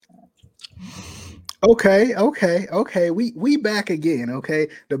Okay. We back again. Okay,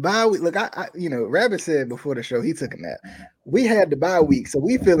 the bye week. Look, Rabbit said before the show he took a nap. We had the bye week, so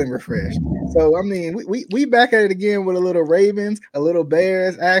we feeling refreshed. So I mean, we back at it again with a little Ravens, a little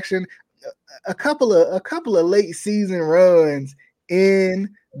Bears action, a couple of late season runs in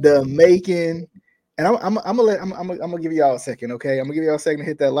the making. And I'm gonna give y'all a second, okay? I'm gonna give y'all a second to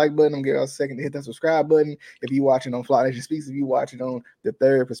hit that like button. I'm gonna give y'all a second to hit that subscribe button. If you watching on Fly Nation Speaks, if you watching on the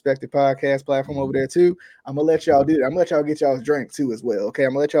Third Perspective podcast platform over there too, I'm gonna let y'all do that. I'm gonna let y'all get y'all's drink too as well, okay?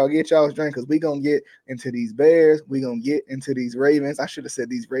 I'm gonna let y'all get y'all's drink because we gonna get into these Bears. We gonna get into these Ravens. I should have said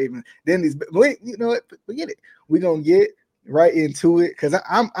these Ravens. Then these. Wait, you know what? Forget it. We gonna get right into it because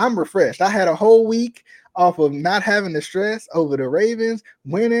I'm refreshed. I had a whole week off of not having the stress over the Ravens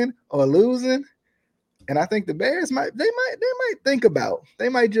winning or losing. And I think the Bears might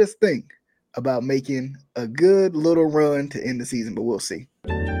just think about making a good little run to end the season, but we'll see.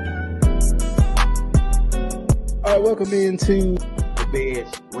 All right, welcome into the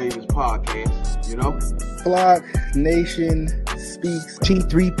Bears Ravens podcast. You know, Flock Nation Speaks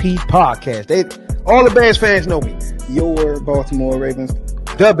T3P podcast. All the Bears fans know me. Your Baltimore Ravens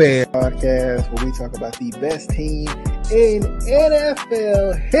The Bears podcast, where we talk about the best team in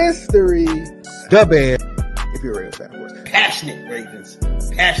NFL history. The Bears. If you're a Ravens fan, of course. Passionate Ravens,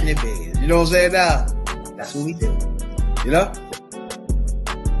 passionate Bears. You know what I'm saying? Now, that's what we do. You know?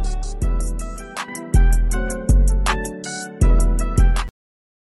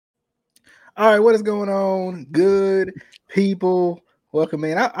 All right, what is going on, good people? Welcome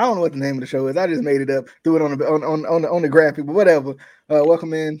in. I don't know what the name of the show is. I just made it up. Threw it on the graphic, but whatever.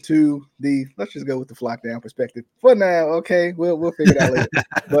 Welcome in to the. Let's just go with the flock down perspective for now. Okay, we'll figure it out later.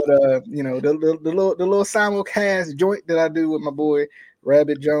 But the little simulcast joint that I do with my boy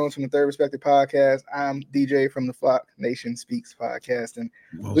Rabid Jones from the Third Perspective podcast. I'm DJ from the Flock Nation Speaks podcast, and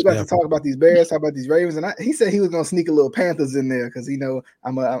we're about to talk about these Bears, talk about these Ravens. And he said he was gonna sneak a little Panthers in there because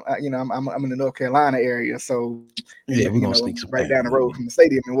I'm in the North Carolina area, so yeah, we're gonna sneak some right down the road from the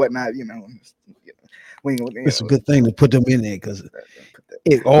stadium and whatnot. It's a good thing to put them in there because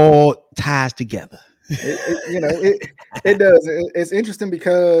it all ties together. It does. It's interesting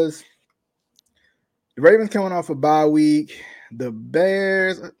because the Ravens coming off a bye week. The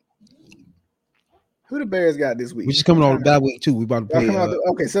Bears. Who the Bears got this week? We're just coming off a bye week too. We about to play.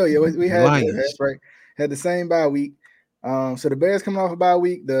 Okay, so yeah, we had Lions. That's right. Had the same bye week. So the Bears coming off a bye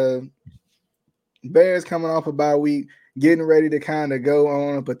week. The Bears coming off a bye week, getting ready to kind of go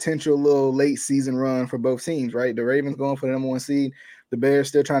on a potential little late season run for both teams, right? The Ravens going for the number 1 seed. The Bears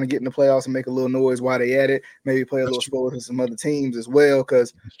still trying to get in the playoffs and make a little noise while they at it. Maybe play a little sport with some other teams as well,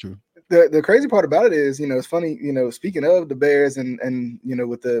 because that's true. The crazy part about it is, it's funny, speaking of the Bears and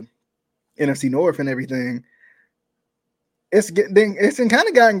with the NFC North and everything, it's kind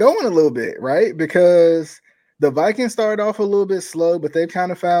of gotten going a little bit, right? Because the Vikings started off a little bit slow, but they've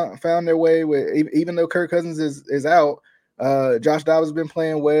kind of found their way with, even though Kirk Cousins is out, Josh Dobbs has been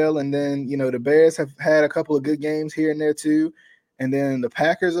playing well, and then the Bears have had a couple of good games here and there too. And then the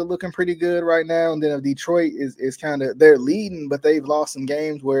Packers are looking pretty good right now. And then Detroit is kind of, they're leading, but they've lost some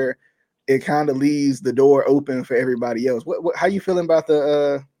games where it kind of leaves the door open for everybody else. How you feeling about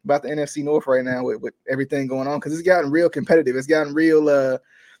the NFC North right now with everything going on? Because it's gotten real competitive. It's gotten real, real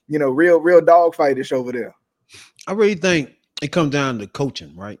dogfightish over there. I really think it comes down to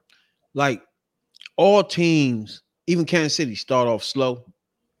coaching, right? Like all teams, even Kansas City, start off slow,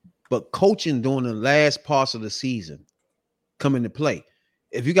 but coaching during the last parts of the season come into play.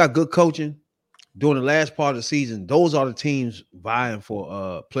 If you got good coaching during the last part of the season, those are the teams vying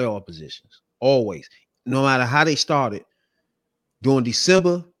for playoff positions. Always. No matter how they started, during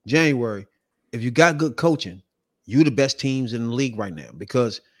December, January, if you got good coaching, you're the best teams in the league right now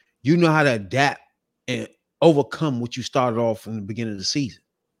because you know how to adapt and overcome what you started off in the beginning of the season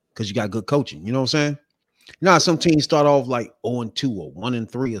because you got good coaching. You know what I'm saying? Now, some teams start off like 0-2 or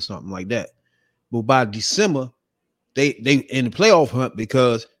 1-3 or something like that. But by December, they in the playoff hunt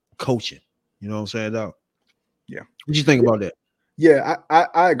because coaching. You know what I'm saying, dog? Yeah. What you think about that? Yeah,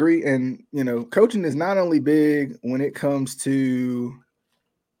 I agree. And, coaching is not only big when it comes to,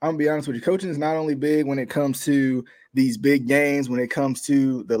 I'm going to be honest with you, coaching is not only big when it comes to these big games, when it comes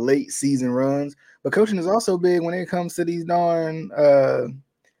to the late season runs, but coaching is also big when it comes to these darn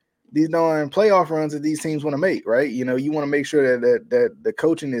playoff runs that these teams want to make, right? You want to make sure that the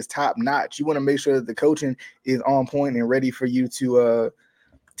coaching is top notch. You want to make sure that the coaching is on point and ready for you to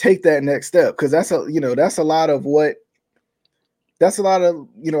take that next step, because that's a lot of what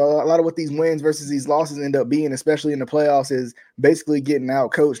these wins versus these losses end up being, especially in the playoffs, is basically getting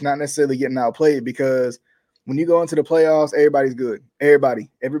out coached, not necessarily getting outplayed, because when you go into the playoffs, everybody's good.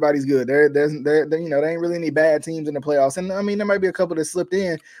 Everybody's good. There, you know, there ain't really any bad teams in the playoffs. And I mean, there might be a couple that slipped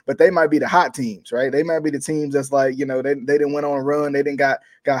in, but they might be the hot teams, right? They might be the teams that's like, you know, they didn't went on a run, they didn't got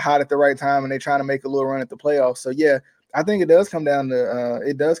hot at the right time, and they're trying to make a little run at the playoffs. So yeah, I think it does come down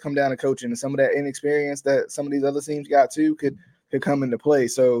to coaching, and some of that inexperience that some of these other teams got too could come into play.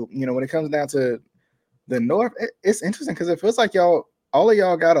 So, you know, when it comes down to the North, it's interesting because it feels like all of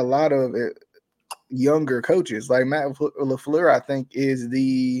y'all got a lot of younger coaches. Like Matt LaFleur, I think, is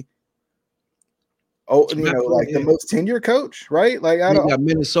the the most tenured coach, right? Like I got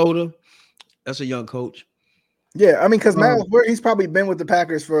Minnesota. That's a young coach. Yeah, I mean, because Matt LaFleur, he's probably been with the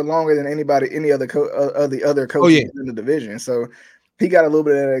Packers for longer than any other the other coaches in the division. So he got a little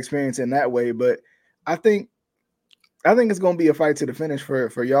bit of that experience in that way. But I think it's going to be a fight to the finish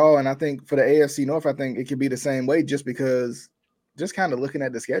for y'all, and I think for the AFC North, I think it could be the same way, just kind of looking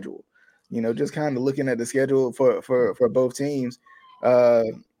at the schedule, you know, just kind of looking at the schedule for both teams.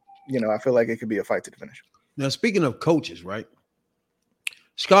 You know, I feel like it could be a fight to the finish. Now, speaking of coaches, right?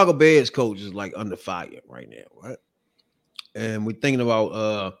 Chicago Bears coach is like under fire right now, right? And we're thinking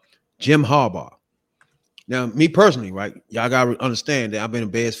about Jim Harbaugh. Now, me personally, right? Y'all gotta understand that I've been a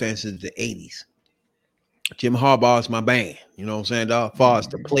Bears fan since the 80s. Jim Harbaugh is my man, you know what I'm saying, dog? As far as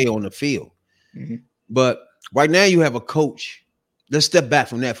to play on the field. Mm-hmm. But right now you have a coach. Let's step back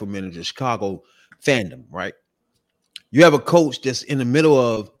from that for a minute, the Chicago fandom, right? You have a coach that's in the middle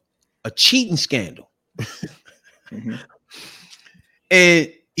of a cheating scandal. Mm-hmm.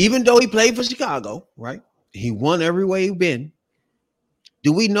 And even though he played for Chicago, right? He won every way he's been.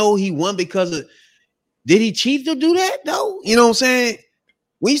 Do we know he won because of, did he cheat to do that though? You know what I'm saying?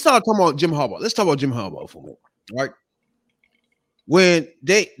 When you start talking about Jim Harbaugh, let's talk about Jim Harbaugh for a moment, right? When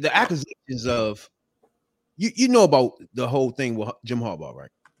the accusations of, you know about the whole thing with Jim Harbaugh,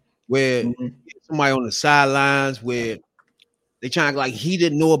 right? Where somebody on the sidelines, where they trying to like he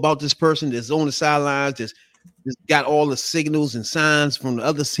didn't know about this person that's on the sidelines, that's got all the signals and signs from the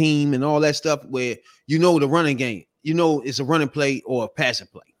other team and all that stuff, where you know the running game, you know it's a running play or a passing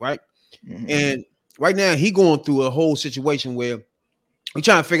play, right? Mm-hmm. And right now he going through a whole situation where we're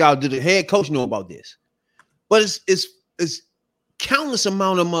trying to figure out, did the head coach know about this? But it's countless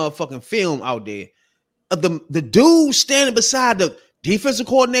amount of motherfucking film out there of the dude standing beside the defensive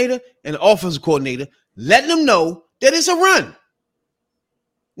coordinator and the offensive coordinator, letting them know that it's a run.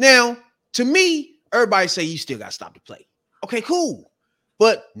 Now, to me, everybody say you still got to stop the play. Okay, cool.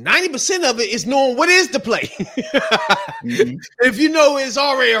 But 90% of it is knowing what is the play. Mm-hmm. If you know it's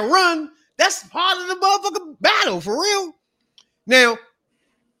already a run, that's part of the motherfucking battle, for real. Now,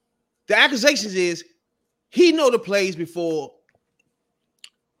 the accusations is he know the plays before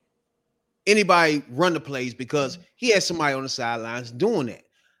anybody run the plays because he had somebody on the sidelines doing that.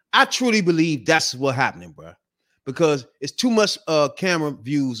 I truly believe that's what's happening, bro, because it's too much camera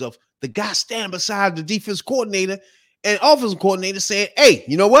views of the guy standing beside the defense coordinator and offensive coordinator saying, hey,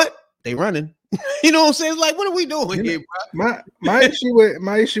 you know what? They running. You know what I'm saying? It's like, what are we doing here, bro? My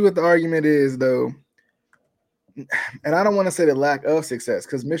issue with the argument is, though, and I don't want to say the lack of success,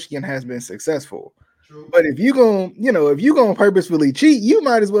 because Michigan has been successful. True. But if you gonna purposefully cheat, you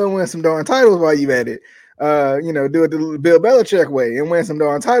might as well win some darn titles while you at it. Do it the Bill Belichick way and win some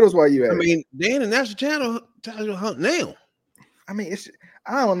darn titles while you at it. I mean, they're in the national title hunt now. I mean,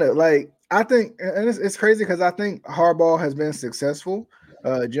 I don't know. Like, I think, and it's crazy because I think Harbaugh has been successful.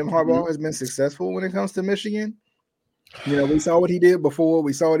 Jim Harbaugh has been successful when it comes to Michigan. You know, we saw what he did before.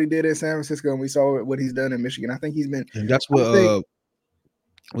 We saw what he did in San Francisco, and we saw what he's done in Michigan. I think he's been. And that's what.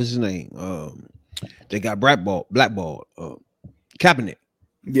 What's his name? They got blackballed. Kaepernick.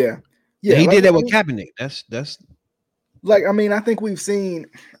 Yeah. He did that with Kaepernick. That's. Like, I mean, I think we've seen.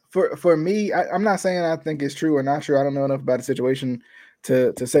 For me, I'm not saying I think it's true or not true. I don't know enough about the situation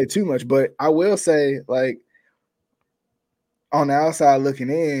to say too much, but I will say, like, on the outside looking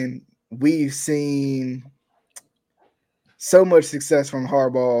in, we've seen so much success from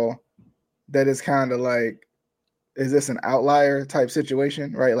Harbaugh that it's kind of like, is this an outlier type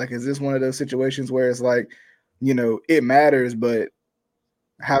situation, right? Like, is this one of those situations where it's like, you know, it matters, but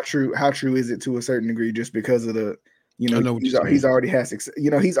how true is it to a certain degree just because of the, you know he's already had success. You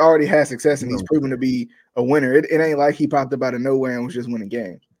know, he's already had success and he's proven to be a winner. It ain't like he popped up out of nowhere and was just winning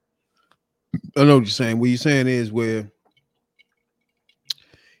games. I know what you're saying. What you're saying is where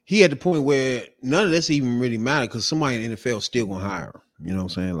he at the point where none of this even really matter because somebody in the NFL still gonna hire him. You know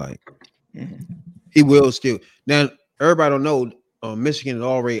what I'm saying? Like, he will still. Now, everybody don't know Michigan has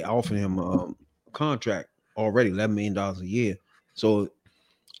already offered him a contract already, $11 million a year. So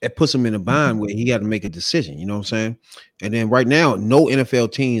it puts him in a bind where he got to make a decision. You know what I'm saying? And then right now, no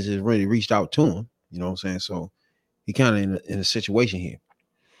NFL teams has really reached out to him. You know what I'm saying? So he kind of in a situation here.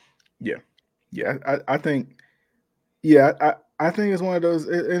 Yeah. I think. Yeah, I think it's one of those.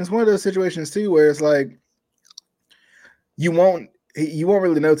 It's one of those situations too where it's like you won't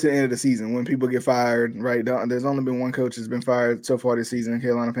really know to the end of the season when people get fired, right? There's only been one coach that's been fired so far this season in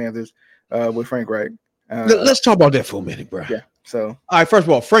Carolina Panthers, with Frank Reich. Let's talk about that for a minute, bro. Yeah. So, all right. First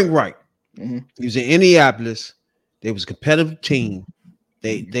of all, Frank Reich. Mm-hmm. He was in Indianapolis. They was a competitive team.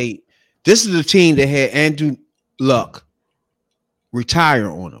 This is the team that had Andrew Luck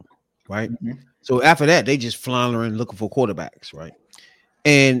retire on them, right? Mm-hmm. So after that, they just floundering looking for quarterbacks, right?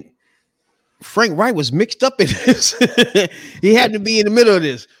 And Frank Reich was mixed up in this. He had to be in the middle of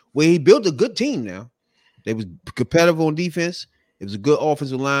this, where he built a good team. Now they was competitive on defense. It was a good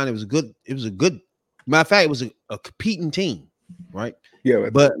offensive line. It was a good. Matter of fact, it was a competing team, right? Yeah,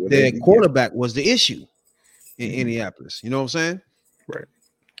 but their quarterback was the issue in Indianapolis. You know what I'm saying? Right.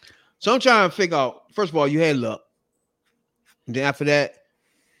 So I'm trying to figure out. First of all, you had Luck, and then after that,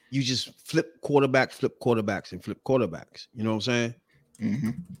 you just flip quarterbacks, and flip quarterbacks. You know what I'm saying? Mm-hmm.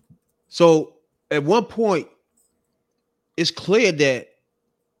 So at one point, it's clear that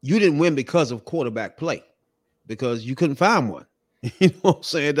you didn't win because of quarterback play, because you couldn't find one. You know what I'm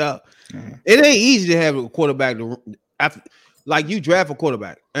saying? It ain't easy to have a quarterback after, like you draft a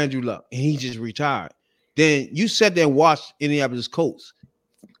quarterback, Andrew Luck, and he just retired. Then you sat there and watched Indianapolis Colts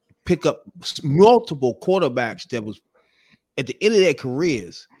pick up multiple quarterbacks that was at the end of their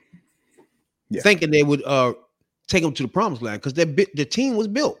careers, thinking they would take them to the promised land because the team was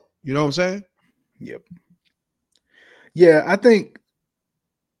built. You know what I'm saying? Yep. Yeah, I think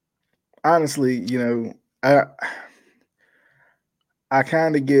honestly, I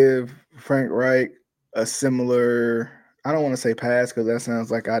kind of give Frank Reich a similar, I don't want to say pass because that sounds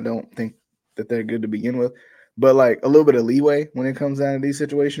like I don't think that they're good to begin with, but like a little bit of leeway when it comes down to these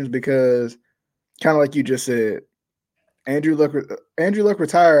situations, because kind of like you just said, Andrew Luck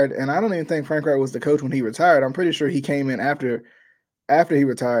retired, and I don't even think Frank Reich was the coach when he retired. I'm pretty sure he came in after he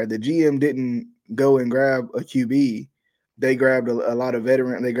retired. The GM didn't go and grab a QB. They grabbed a lot of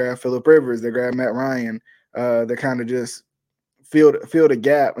veteran. They grabbed Phillip Rivers. They grabbed Matt Ryan. They kind of just filled a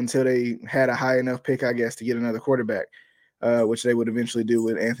gap until they had a high enough pick, I guess, to get another quarterback, which they would eventually do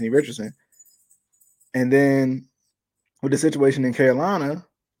with Anthony Richardson. And then with the situation in Carolina,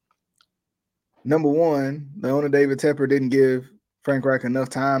 number one, the owner David Tepper didn't give Frank Reich enough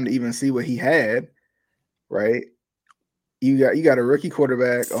time to even see what he had, right? You got a rookie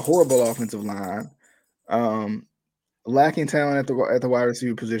quarterback, a horrible offensive line, lacking talent at the wide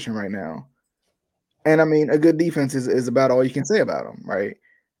receiver position right now. And I mean, a good defense is about all you can say about them, right?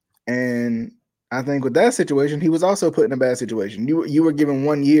 And I think with that situation, he was also put in a bad situation. You were given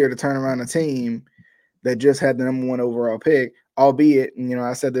 1 year to turn around a team that just had the number one overall pick, albeit,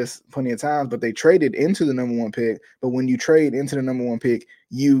 I said this plenty of times, but they traded into the number one pick. But when you trade into the number one pick,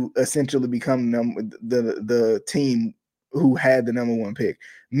 you essentially become the team who had the number one pick,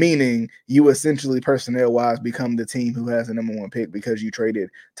 meaning you essentially personnel wise become the team who has the number one pick because you traded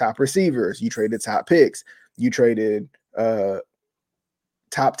top receivers, you traded top picks, you traded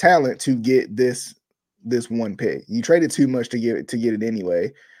top talent to get this one pick. You traded too much to get it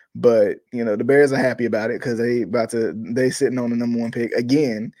anyway. But the Bears are happy about it because they sitting on the number one pick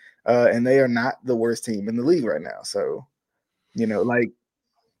again, and they are not the worst team in the league right now. So,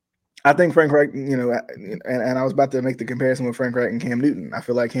 I think Frank Reich, and I was about to make the comparison with Frank Reich and Cam Newton. I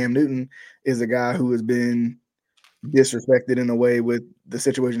feel like Cam Newton is a guy who has been disrespected in a way with the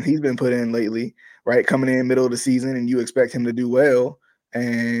situation he's been put in lately, right? Coming in middle of the season and you expect him to do well,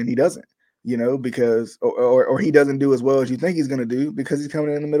 and he doesn't. Because or he doesn't do as well as you think he's going to do because he's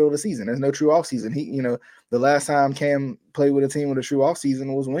coming in the middle of the season. There's no true off season. The last time Cam played with a team with a true off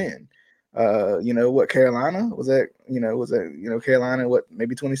season was when, what Carolina was that? Carolina, what,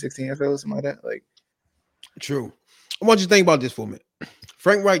 maybe 2016 or something like that. Like, true. I want you to think about this for a minute.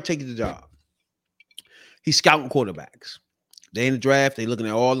 Frank Reich taking the job. He's scouting quarterbacks. They in the draft. They looking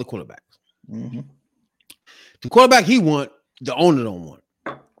at all the quarterbacks. Mm-hmm. The quarterback he want, the owner don't want.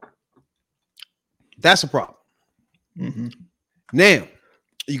 That's a problem. Mm-hmm. Now,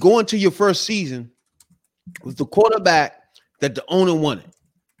 you go into your first season with the quarterback that the owner wanted,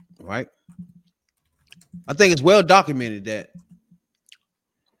 right? I think it's well documented that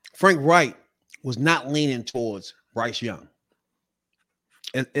Frank Reich was not leaning towards Bryce Young.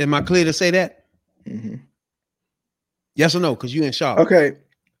 Am I clear to say that? Mm-hmm. Yes or no? Because you in Charlotte. Okay.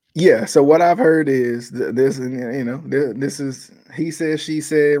 Yeah. So what I've heard is this, this is he said, she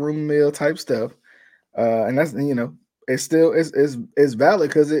said, rumor mill type stuff. And that's, it's still it's valid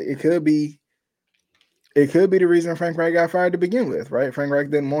because it could be It could be the reason Frank Reich got fired to begin with, right? Frank Reich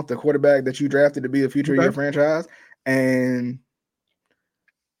didn't want the quarterback that you drafted to be the future of your franchise, and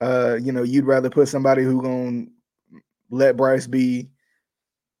you'd rather put somebody who gonna let Bryce be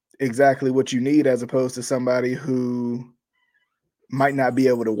exactly what you need, as opposed to somebody who might not be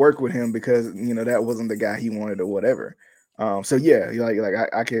able to work with him because that wasn't the guy he wanted or whatever. So yeah,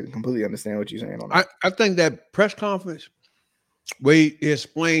 I can completely understand what you're saying on that. I think that press conference where he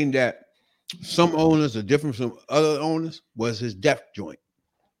explained that some owners are different from other owners was his death joint.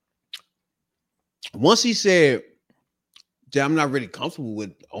 Once he said that I'm not really comfortable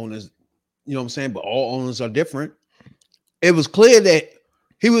with owners, you know what I'm saying, but all owners are different, it was clear that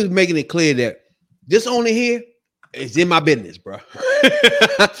he was making it clear that this owner here is in my business, bro.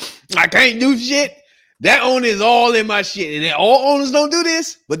 I can't do shit. That owner is all in my shit. And all owners don't do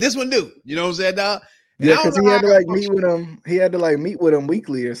this, but this one do. You know what I'm saying, dog? Yeah, because he had to meet with him. He had to meet with him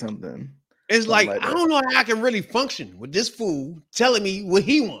weekly or something. It's like I don't know how I can really function with this fool telling me what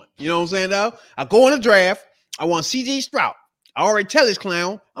he wants. You know what I'm saying, dog? I go in the draft. I want CJ Stroud. I already tell this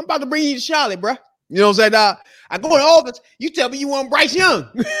clown, I'm about to bring you to Charlotte, bro. You know what I'm saying, dog? I go in the office. You tell me you want Bryce Young.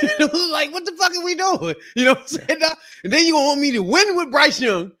 Like, what the fuck are we doing? You know what I'm saying, dog? And then you want me to win with Bryce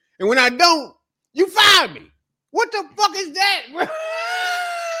Young. And when I don't, you fire me. What the fuck is that, bro?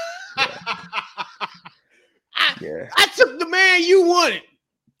 I took the man you wanted.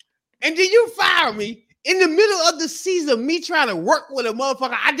 And then you fire me in the middle of the season, me trying to work with a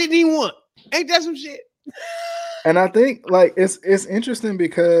motherfucker I didn't even want. Ain't that some shit? And I think it's interesting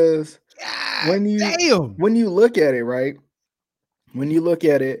because when you look at it, right? When you look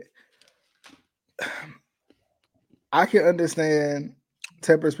at it, I can understand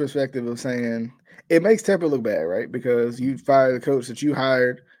Tepper's perspective of saying it makes Tepper look bad, right? Because you fired the coach that you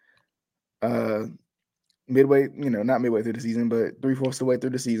hired midway, not midway through the season, but 3/4 of the way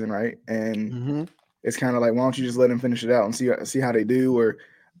through the season, right? And it's kind of like, why don't you just let them finish it out and see how they do?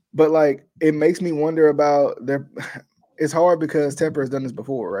 But it makes me wonder about their. It's hard because Tepper has done this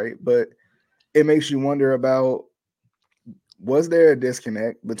before, right? But it makes you wonder about, was there a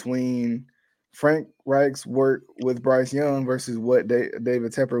disconnect between Frank Reich's work with Bryce Young versus what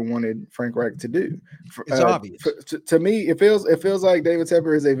David Tepper wanted Frank Reich to do? It's obvious. To me, it feels like David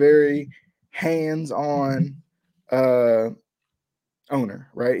Tepper is a very hands-on owner,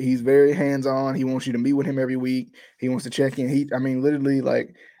 right? He's very hands-on. He wants you to meet with him every week. He wants to check in. Literally,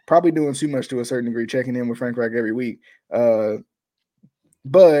 probably doing too much to a certain degree, checking in with Frank Reich every week.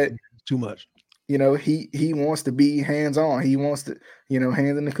 But too much. He wants to be hands-on. He wants to,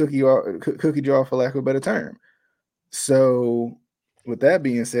 hands in the cookie jar, for lack of a better term. So with that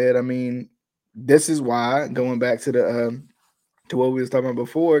being said, I mean, this is why, going back to the to what we was talking about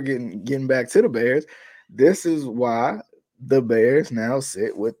before, getting back to the Bears, this is why the Bears now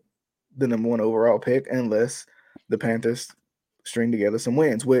sit with the number 1 overall pick unless the Panthers string together some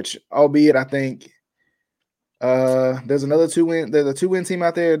wins, which, albeit, I think there's another 2-win. There's a 2-win team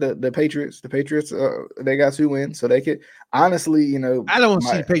out there, the Patriots. The Patriots, they got 2 wins, so they could honestly, I don't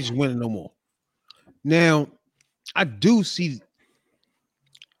see the Patriots winning no more. Now, I do see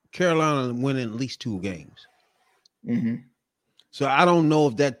Carolina winning at least 2 games. Mm-hmm. So I don't know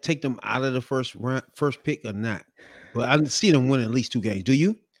if that take them out of the first pick or not, but I see them winning at least 2 games. Do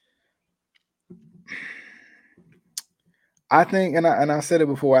you? I think, and I said it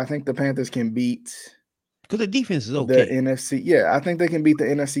before, I think the Panthers can beat, because the defense is okay. The NFC, yeah, I think they can beat the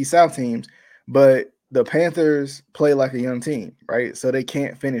NFC South teams, but the Panthers play like a young team, right? So they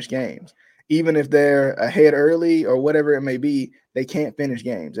can't finish games. Even if they're ahead early or whatever it may be, they can't finish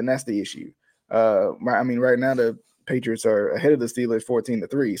games, and that's the issue. Right now the Patriots are ahead of the Steelers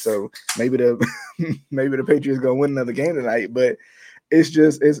 14-3, so maybe the Patriots gonna win another game tonight, but it's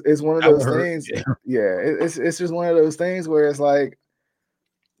just it's one of those things. Yeah, it's just one of those things where it's like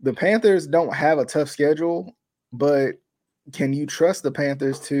the Panthers don't have a tough schedule, but can you trust the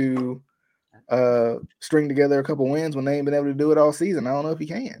Panthers to string together a couple wins when they ain't been able to do it all season? I don't know if you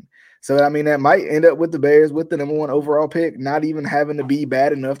can. So, I mean, that might end up with the Bears with the number 1 overall pick, not even having to be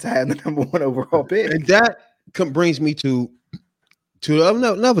bad enough to have the number 1 overall pick. And that brings me to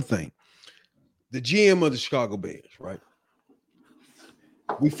another thing. The GM of the Chicago Bears, right?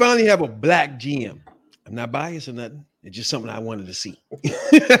 We finally have a black GM. I'm not biased or nothing. It's just something I wanted to see.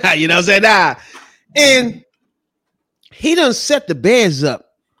 You know what I'm saying? And he done set the Bears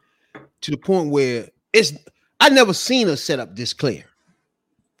up to the point where I never seen us set up this clear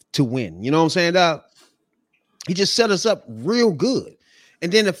to win. You know what I'm saying, dog? He just set us up real good.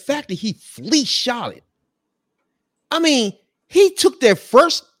 And then the fact that he fleeced Charlotte. I mean, he took their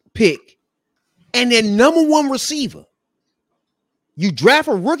first pick and their number 1 receiver. You draft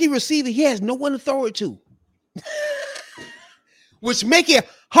a rookie receiver, he has no one to throw it to, which make it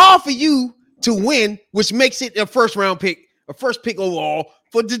hard for you to win, which makes it a first pick overall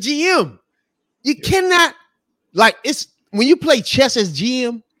for the GM. You cannot, like, it's when you play chess as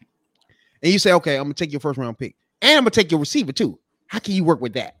GM and you say, okay, I'm gonna take your first round pick and I'm gonna take your receiver too. How can you work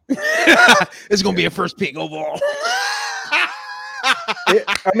with that? It's gonna be a first pick overall.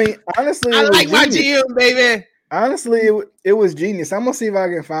 Honestly, I like my GM, baby. Honestly, it was genius. I'm gonna see if I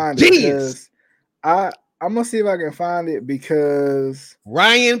can find it. Genius. I'm gonna see if I can find it because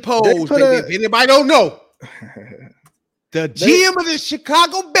Ryan Poles, baby. If anybody don't know, the GM of the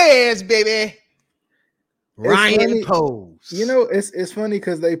Chicago Bears, baby. Ryan Poles. You know, it's funny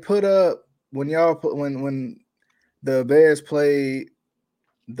because they put up when the Bears played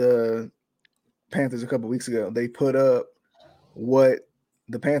the Panthers a couple weeks ago, they put up what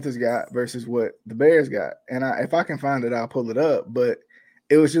the Panthers got versus what the Bears got. And if I can find it, I'll pull it up. But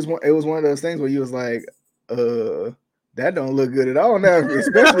it was one of those things where you was like, that don't look good at all now.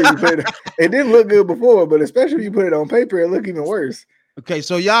 Especially if you put it didn't look good before, but especially if you put it on paper, it look even worse. Okay,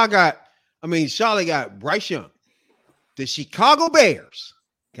 so y'all Charlotte got Bryce Young. The Chicago Bears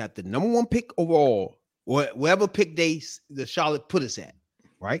got the number 1 pick overall, or whatever pick the Charlotte put us at,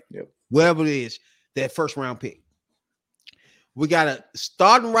 right? Yep. Whatever it is, that first round pick. We got a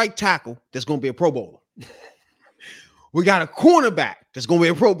starting right tackle that's going to be a Pro Bowler. We got a cornerback that's going to be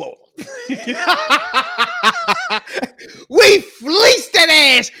a Pro Bowler. We fleeced that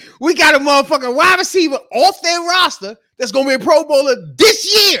ass. We got a motherfucking wide receiver off their roster that's going to be a Pro Bowler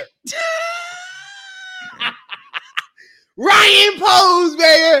this year. Ryan Poles,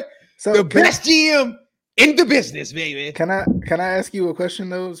 baby. So the best GM in the business, baby. Can I ask you a question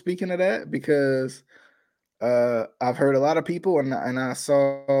though? Speaking of that, because I've heard a lot of people, and I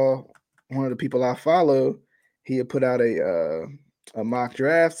saw one of the people I follow. He had put out a mock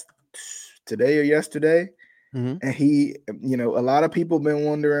draft today or yesterday, and he, a lot of people been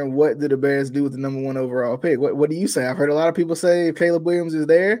wondering what did the Bears do with the number 1 overall pick. What do you say? I've heard a lot of people say if Caleb Williams is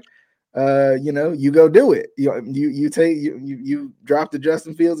there, you go do it. You drop the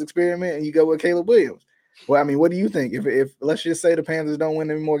Justin Fields experiment and you go with Caleb Williams. Well, I mean, what do you think? If let's just say the Panthers don't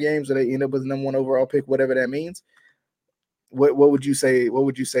win any more games or they end up with the number 1 overall pick, whatever that means, what would you say? What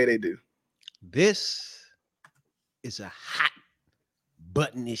would you say they do? This is a hot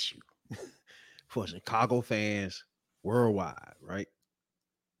button issue for Chicago fans worldwide, right?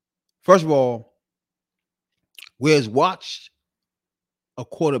 First of all, we has watched a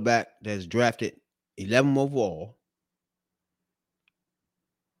quarterback that's drafted 11 overall.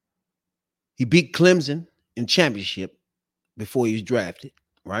 He beat Clemson in championship before he was drafted,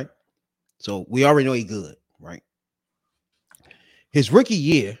 right? So we already know he's good, right? His rookie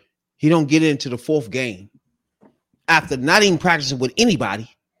year, he don't get into the 4th game after not even practicing with anybody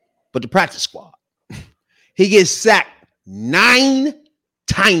but the practice squad. He gets sacked 9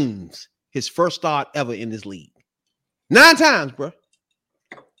 times his first start ever in this league. 9 times, bro.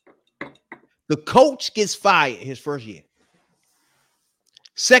 The coach gets fired his first year.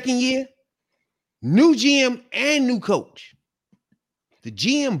 Second year, new GM and new coach. The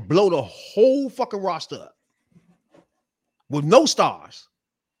GM blow the whole fucking roster up with no stars.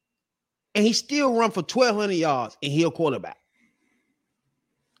 And he still run for 1,200 yards and he a quarterback.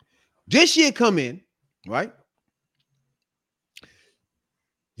 This year come in, right?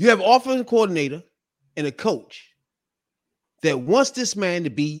 You have offensive coordinator and a coach that wants this man to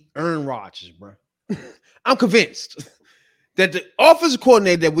be Aaron Rodgers, bro. I'm convinced that the offensive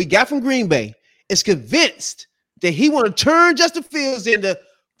coordinator that we got from Green Bay is convinced that he want to turn Justin Fields into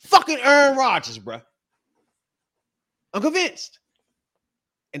fucking Aaron Rodgers, bro. I'm convinced.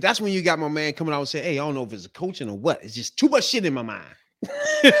 And that's when you got my man coming out and say, hey, I don't know if it's a coaching or what. It's just too much shit in my mind.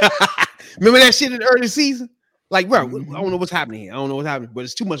 Remember that shit in the early season? Like, bro, I don't know what's happening here. I don't know what's happening, but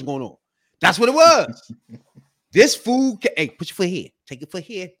it's too much going on. That's what it was. This fool, hey, put your foot here. Take your foot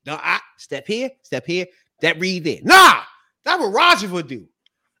here. No, step here, step here. That read there. Nah, that's what Rodgers would do.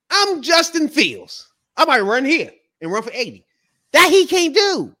 I'm Justin Fields. I might run here and run for 80. That he can't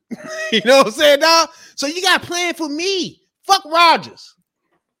do. You know what I'm saying, dog? So you got to plan for me. Fuck Rodgers.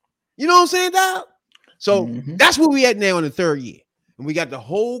 You know what I'm saying, dog? So that's where we at now in the 3rd year. And we got the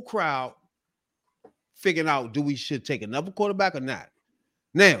whole crowd figuring out, do we should take another quarterback or not?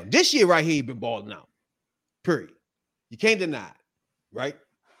 Now, this year right here, you've been balling out. Period. You can't deny it, right?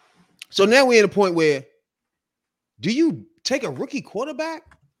 So now we're in a point where, do you take a rookie quarterback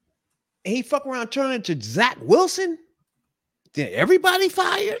and he fuck around turn into Zach Wilson? Then everybody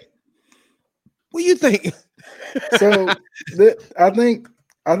fired? What do you think? So I think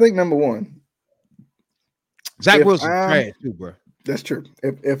number one, Zach Wilson trash too, bro. That's true.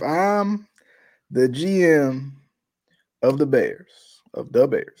 If I'm the GM of the Bears,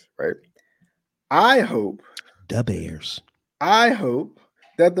 right? I hope The Bears. I hope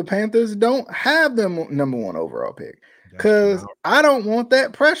that the Panthers don't have them number one overall pick That's true. because I don't want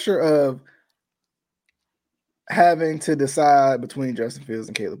that pressure of having to decide between Justin Fields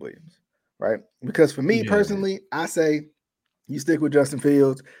and Caleb Williams, right? Because for me Yeah. personally, I say you stick with Justin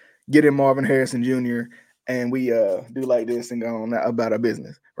Fields, get in Marvin Harrison Jr., and we do like this and go on about our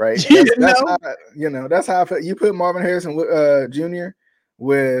business, right? You That's know, how that's how I feel. You put Marvin Harrison Jr.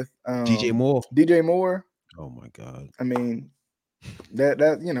 with DJ Moore. DJ Moore. Oh my God. I mean that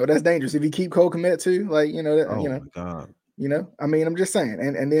that's dangerous if you keep Cole Kmet too. Like Oh my God. I mean I'm just saying,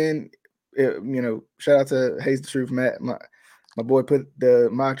 and then shout out to Hayes the Truth Matt. My boy put the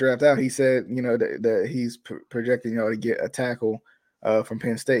mock draft out. He said, that he's projecting to get a tackle from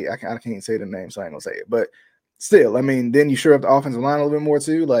Penn State. I can't say the name, so I ain't gonna say it. But still, I mean, then you sure up the offensive line a little bit more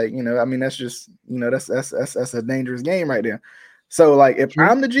too. Like, I mean, that's just that's a dangerous game right there. So, like, if True,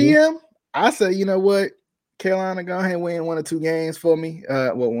 I'm the true. GM, I say, you know what, Carolina, go ahead and win 1 or 2 games for me.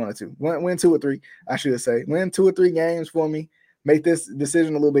 Well, 1 or 2, win 2 or 3. I should say, win 2 or 3 games for me. Make this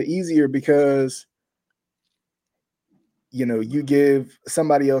decision a little bit easier because you give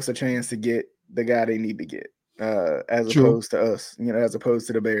somebody else a chance to get the guy they need to get, as True. opposed to us, as opposed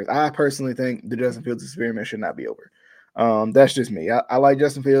to the Bears. I personally think the Justin Fields experiment should not be over. That's just me. I like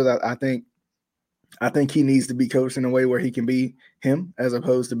Justin Fields. I think he needs to be coached in a way where he can be him, as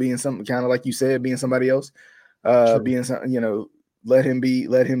opposed to being something kind of like you said, being somebody else. True. Being some, let him be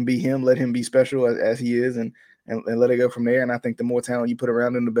him, let him be special as he is, and let it go from there. And I think the more talent you put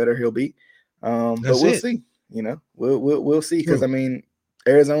around him, the better he'll be. But That's we'll it. see. We'll see, because True. I mean,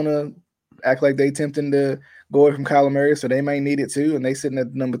 Arizona act like they tempting to go away from Kyler Murray, so they might need it too, and they sitting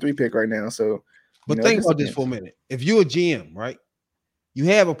at the number 3 pick right now. So, But it think just about this for a depends. minute. If you're a GM, right? You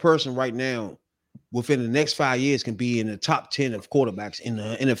have a person right now within the next 5 years can be in the top 10 of quarterbacks in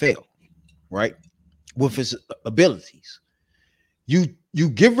the NFL, right? With his abilities. You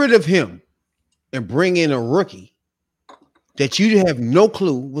get rid of him and bring in a rookie that you have no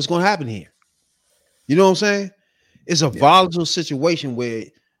clue what's going to happen here. You know what I'm saying? It's a Yeah. volatile situation where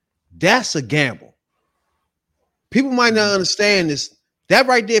that's a gamble. People might not understand this. That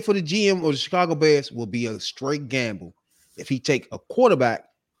right there for the GM or the Chicago Bears will be a straight gamble if he take a quarterback,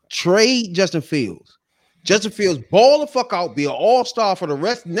 trade Justin Fields. Justin Fields ball the fuck out, be an all-star for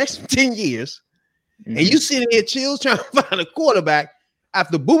the next 10 years, and you sitting here chills trying to find a quarterback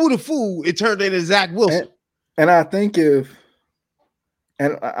after Boo Boo the Fool, it turned into Zach Wilson. And I think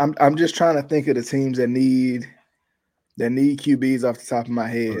I'm just trying to think of the teams that need QBs off the top of my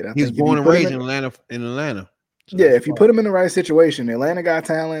head. I He was think if born you and put him raised in, in Atlanta. So yeah, that's if you why. put them in the right situation, Atlanta got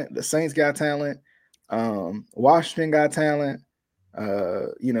talent, the Saints got talent, Washington got talent.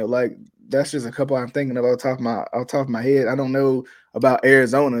 Like that's just a couple I'm thinking of off the top of my head. I don't know about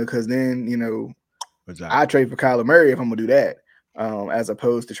Arizona because then Exactly. I trade for Kyler Murray if I'm gonna do that, as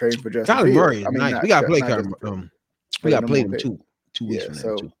opposed to trading for Justin Kyler Fields. Murray is I mean, nice. We gotta play not Kyler. Justin Fields. We gotta no play more him pick. 2 weeks Yeah, from now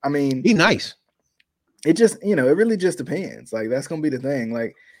so too. I mean, He nice. it just it really just depends. Like that's gonna be the thing.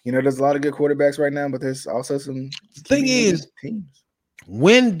 Like there's a lot of good quarterbacks right now, but there's also some The thing is, teams.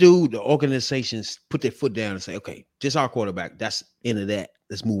 when do the organizations put their foot down and say, okay, this our quarterback, that's into that.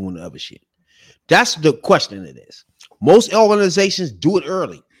 Let's move on to other shit. That's the question of this. Most organizations do it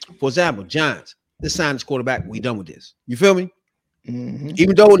early. For example, Giants, let's sign this quarterback. We done with this. You feel me? Mm-hmm.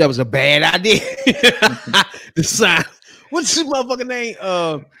 Even though that was a bad idea. The sign. What's his motherfucking name?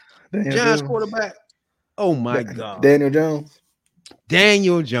 Giants quarterback. Oh my God. Daniel Jones.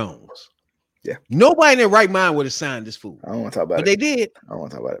 Daniel Jones. Yeah. Nobody in their right mind would have signed this fool. I don't want to talk about But it. they did. I don't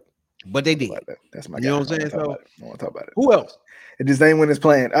want to talk about it. But they did. That's my You guy. know what I'm saying? I don't So want to talk about it. who else? It just ain't when it's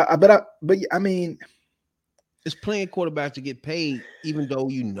playing. But I mean, It's playing quarterbacks to get paid, even though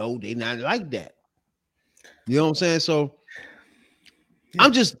they not like that. You know what I'm saying? So yeah.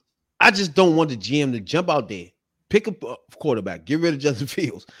 I just don't want the GM to jump out there, pick up a quarterback, get rid of Justin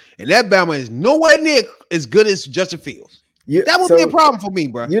Fields, and that Bama is nowhere near as good as Justin Fields. That would be a problem for me,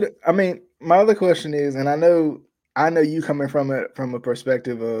 bro. I mean, my other question is, and I know you coming from a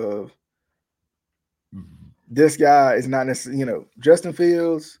perspective of this guy is not necessarily, Justin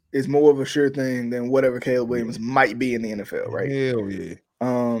Fields is more of a sure thing than whatever Caleb Williams might be in the NFL, right? Hell yeah.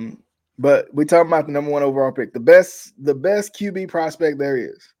 But we talking about the number 1 overall pick, the best QB prospect there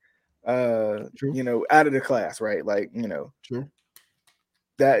is, True. out of the class, right? Like, True.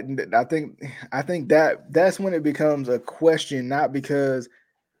 that I think that's when it becomes a question, not because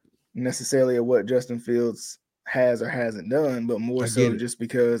necessarily of what Justin Fields has or hasn't done, but more I get so it. just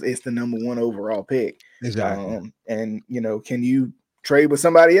because it's the number 1 overall pick. Exactly. And can you trade with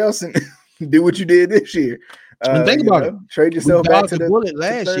somebody else and do what you did this year? And think about it. Trade We yourself back dodged to the the bullet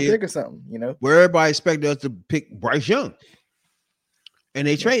last 3rd year pick or something. where everybody expected us to pick Bryce Young, and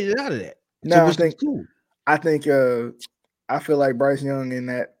they traded out of that. So No, which is cool. I think I feel like Bryce Young in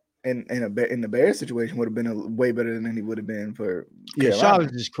that in the Bears situation would have been way better than he would have been for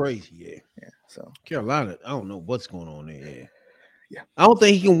Charlotte is crazy. Yeah. So Carolina, I don't know what's going on there. Yeah. I don't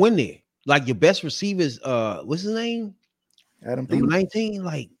think he can win there. Like your best receivers, what's his name? Adam Number Thielen. 19.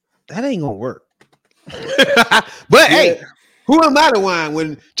 Like that ain't gonna work. But hey, who am I to whine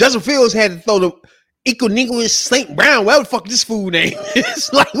when Justin Fields had to throw the Equaniquous St. Brown? What the fuck this fool name is?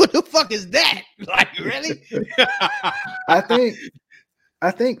 Like, what the fuck is that? Like, really?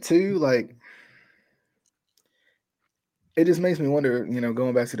 I think too, like, it just makes me wonder,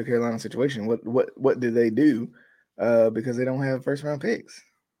 going back to the Carolina situation, what did they do? Because they don't have 1st round picks.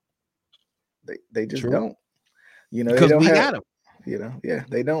 They just don't. Because they don't we have, got them.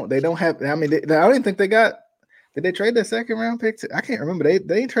 They don't have. I mean, I don't think they got. Did they trade their 2nd round pick? I can't remember.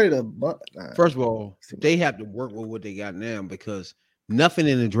 They traded a bunch. First of all, they have to work with what they got now because nothing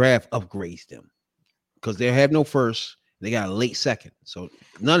in the draft upgrades them because they have no 1st. They got a late 2nd, so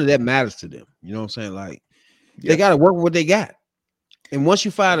none of that matters to them. You know what I'm saying? Like they got to work with what they got. And once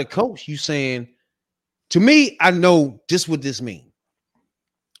you fire the coach, you saying, to me, I know just what this means.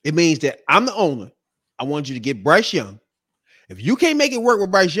 It means that I'm the owner. I want you to get Bryce Young. If you can't make it work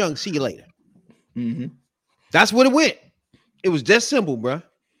with Bryce Young, see you later. Mm-hmm. That's what it went. It was that simple, bro.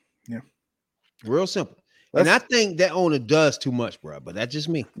 Yeah. Real simple. And I think that owner does too much, bro. But that's just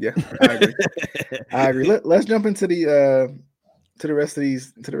me. Yeah, I agree. Let's jump into the rest of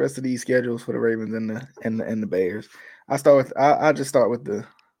these schedules for the Ravens and the Bears. I'll just start with the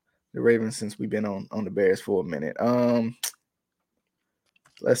Ravens since we've been on the Bears for a minute.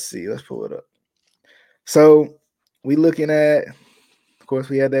 Let's see. Let's pull it up. So we looking at, of course,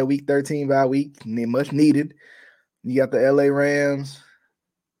 we had that week 13 bye week, much needed. You got the LA Rams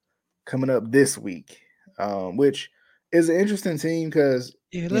coming up this week, which is an interesting team because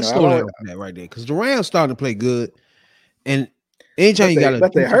let's slow down on that right there because the Rams starting to play good, and anytime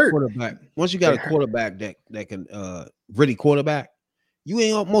they hurt. Quarterback, once you got a quarterback that can really quarterback, you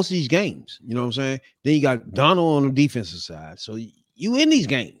ain't on most of these games. You know what I'm saying? Then you got Donald on the defensive side, so you in these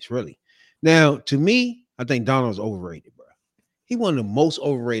games really. Now, to me, I think Donald's overrated, bro. He one of the most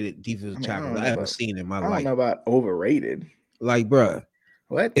overrated defensive tackles I ever seen in my life. I don't know about overrated. Like, bro,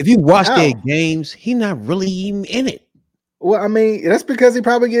 what? If you watch their games, he not really even in it. Well, I mean, that's because he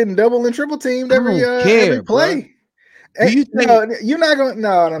probably getting double and triple teamed every play. Do you think you're not going?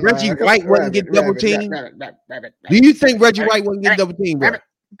 No. Reggie White wasn't getting double teamed? Do you think Reggie White wasn't getting double teamed, bro?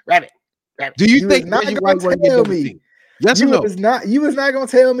 Rabbit. Do you think Reggie White wasn't getting double teamed? Yes or no? You was not going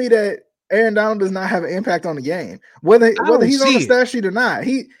to tell me that Aaron Donald does not have an impact on the game, whether he's on the stat sheet or not.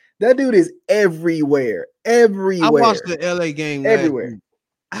 That dude is everywhere. I watched the LA game everywhere.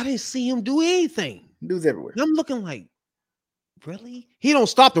 I didn't see him do anything. Dude's everywhere. And I'm looking like, really? He don't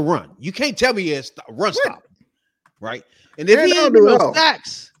stop the run. You can't tell me he has run stop, right? And if he ain't doing no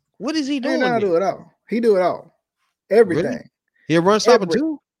sacks, what is he doing? He do it all. He do it all. Everything. Really? He a run stopper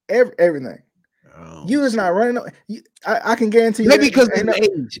too. Everything. You is not running. I can guarantee you. Maybe because of the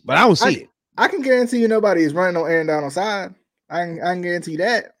age, but I don't see it. I can guarantee you nobody is running on Aaron Donald's side. I can guarantee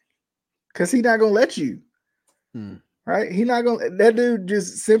that because he's not gonna let you. Right? He not gonna. That dude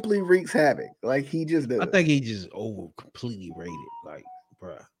just simply wreaks havoc. Like he just does. I think he just completely rated. Like,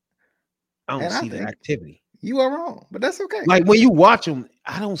 bro, I don't see the activity. You are wrong, but that's okay. Like when you watch him,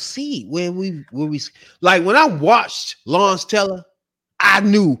 I don't see when we like when I watched Lawrence Taylor, I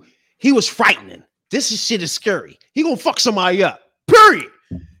knew he was frightening. This shit is scary. He gonna fuck somebody up. Period.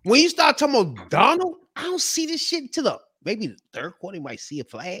 When you start talking about Donald, I don't see this shit until maybe the 3rd quarter. You might see a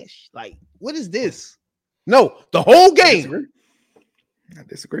flash. Like, what is this? No, the whole game. I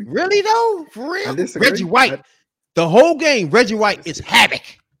disagree. Really though? For real? I disagree. Reggie White. The whole game, Reggie White is havoc.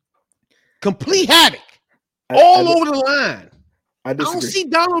 Complete havoc. All over the line. I don't see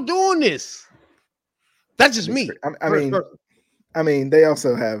Donald doing this. That's just me. I mean, they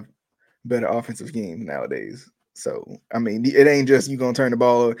also have better offensive schemes nowadays. So, I mean, it ain't just you gonna turn the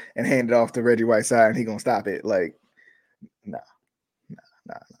ball and hand it off to Reggie White's side and he gonna stop it. Like, nah.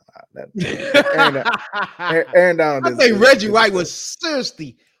 Aaron Donald. I think Reggie White would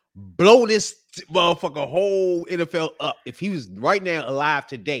seriously blow this motherfucker whole NFL up if he was right now alive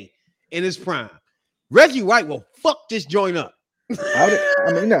today in his prime. Reggie White will fuck this joint up.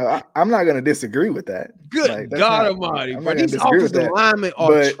 I mean, no, I'm not going to disagree with that. Like, Good that's God not. Almighty, I'm bro. not going to These disagree with offensive that. linemen are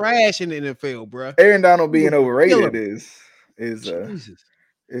But trash in the NFL, bro. Aaron Donald being Kill overrated him. is Jesus.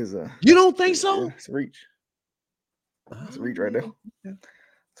 is You don't think so? it's a reach. It's a reach right there. Oh, okay.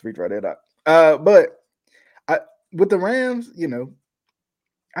 It's a reach right there, Doc. But I with the Rams,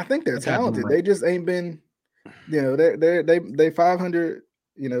 I think they're I got them talented. right. They just ain't been, they 500,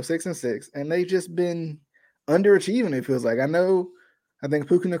 6-6, and they've just been underachieving. It feels like. I think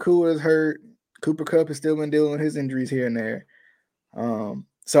Puka Nacua is hurt. Cooper Kupp has still been dealing with his injuries here and there.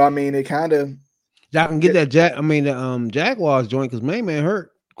 So I mean, it kind of. Y'all can get that the Jaguars joint because man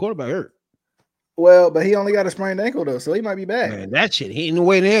hurt. Quarterback hurt. Well, but he only got a sprained ankle though, so he might be back. Man, that shit. He ain't no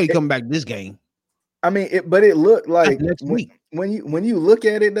way in hell he come back this game. I mean, but it looked like next week. when you look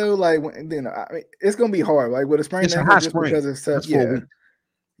at it though, like it's gonna be hard. Like with a sprained It's a ankle, high just sprain. because it's tough. That's 4 weeks.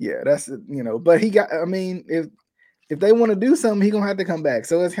 Yeah, that's But he got. I mean, if they want to do something, he gonna have to come back.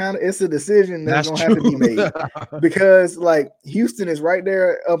 So it's a decision that's gonna have to be made because like Houston is right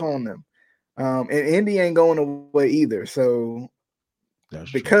there up on them, and Indy ain't going away either. So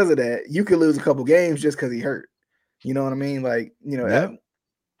because of that, you could lose a couple games just because he hurt. You know what I mean? Like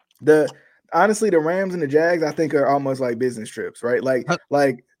honestly, the Rams and the Jags, I think, are almost like business trips, right?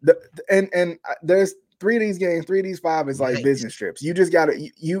 And there's 3 of these games, 3 of these 5 is like business trips. You just gotta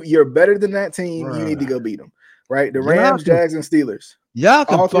you're better than that team. Right. You need to go beat them, right? The Rams, Jags, and Steelers. Y'all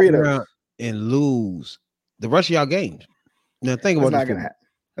can all 3 of those and lose the rest of y'all games. Now think about that's not gonna happen.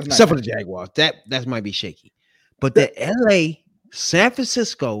 Except for the Jaguars, that might be shaky. But the LA, San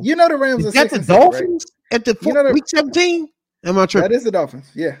Francisco, the Rams are the Dolphins at the week 17. Am I tripping? That is the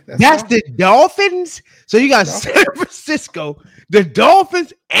Dolphins. Yeah. That's the Dolphins. So you got San Francisco, the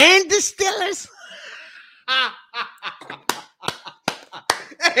Dolphins, and the Steelers.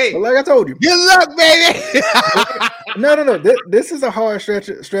 Hey, but like I told you, good luck, baby. No. This is a hard stretch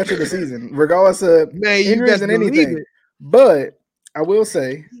of the season, regardless of injuries and anything. But I will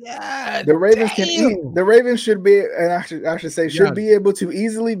say, the Ravens the Ravens should be, and I should say, should be able to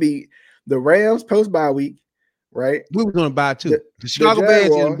easily beat the Rams post bye week. Right, we was on a bye too. The Chicago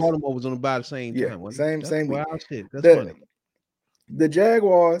Bears and Baltimore was on a bye the same time. Same week. That's funny. The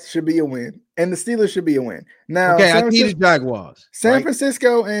Jaguars should be a win, and the Steelers should be a win. Now, I need the Jaguars. San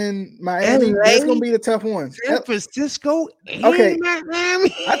Francisco and Miami. That's gonna be the tough ones. San Francisco and Miami.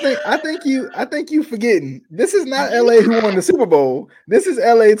 I think you forgetting. This is not LA who won the Super Bowl. This is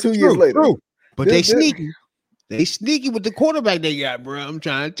LA 2 years later. True. But they sneaky. They sneaky with the quarterback they got, bro. I'm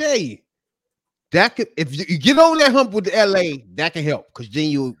trying to tell you. That could, if you get over that hump with the LA, that can help because then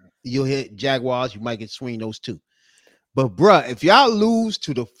you'll hit Jaguars. You might get swing those 2. But bruh, if y'all lose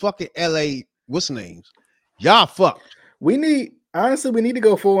to the fucking LA, what's the names? Y'all fucked. We need to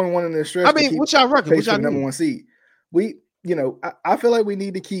go 4-1 in this stretch. I mean, what's y'all record? What's y'all number 1 seed? I feel like we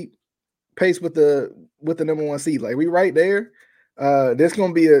need to keep pace with the number 1 seed. Like we right there. There's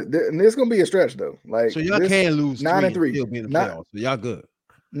gonna be a stretch though. Like so y'all can lose 9-3. Still be in the playoffs. So y'all good.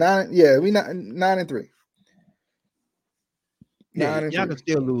 9, yeah, we 9-3. Yeah, y'all can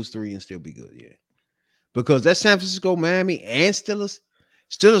still lose 3 and still be good, yeah. Because that San Francisco, Miami, and Steelers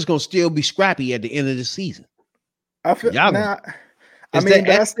gonna still be scrappy at the end of the season. I feel now.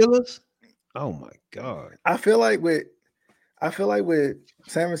 That's Steelers. Oh my god! I feel like with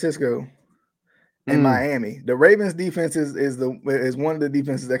San Francisco and Miami, the Ravens defense is one of the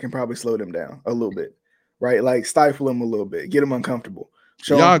defenses that can probably slow them down a little bit, right? Like stifle them a little bit, get them uncomfortable.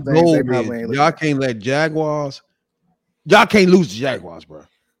 Y'all can't let Jaguars. Y'all can't lose the Jaguars, bro.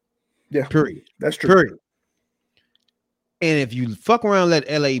 Yeah, period. That's true. Period. And if you fuck around, let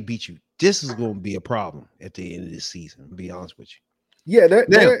LA beat you, this is going to be a problem at the end of this season. To be honest with you. Yeah,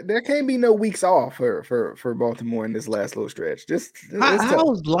 there can't be no weeks off for Baltimore in this last little stretch.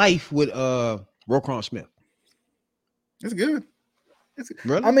 How's life with Roquan Smith? It's good.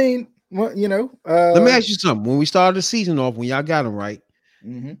 Really? I mean, well, let me ask you something. When we started the season off, when y'all got him right,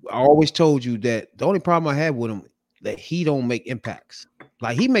 I always told you that the only problem I had with him that he don't make impacts.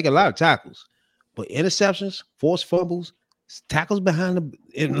 Like he make a lot of tackles, but interceptions, forced fumbles, tackles behind the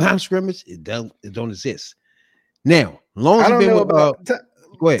in line of scrimmage, it don't exist. Now, long as you've been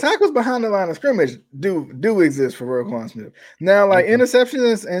with tackles behind the line of scrimmage do exist for Roquan Smith. Now, like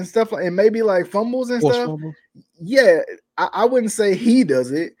interceptions and stuff, like and maybe like fumbles and stuff. Fumbles. Yeah, I wouldn't say he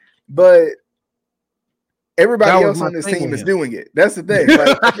does it, but everybody else on this team is doing it. That's the thing.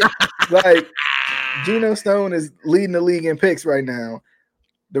 Like Geno Stone is leading the league in picks right now.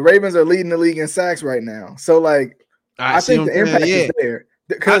 The Ravens are leading the league in sacks right now. So, like, I think the impact is there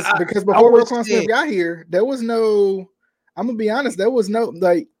because before Roquan Smith got here, there was no. I'm gonna be honest. There was no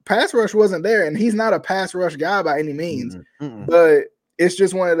pass rush wasn't there, and he's not a pass rush guy by any means. But it's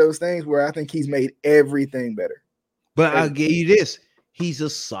just one of those things where I think he's made everything better. But I'll give you this: he's a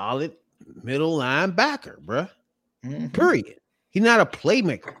solid middle linebacker, bruh. Period. He's not a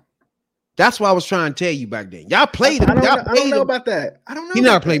playmaker. That's what I was trying to tell you back then. Y'all played him. I don't know about that. I don't know. He's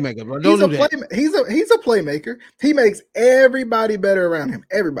not a playmaker, bro. Don't do that. He's a playmaker. He makes everybody better around him.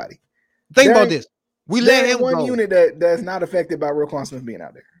 Everybody. Think about this. We let him one go. unit that's not affected by Roquan Smith being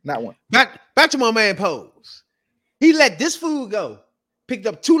out there. Not one. Back to my man Pose. He let this fool go. Picked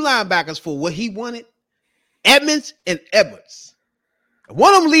up 2 linebackers for what he wanted. Edmonds and Edwards.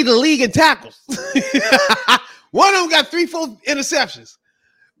 One of them lead the league in tackles. One of them got 3-4 interceptions.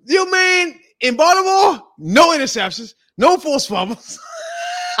 Your man in Baltimore, no interceptions, no forced fumbles.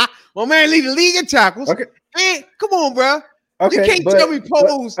 My man lead the league in tackles. Okay. Man, come on, bro. Okay, you can't tell me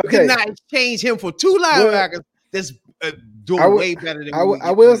Pose did not exchange him for 2 linebackers that's doing way better than I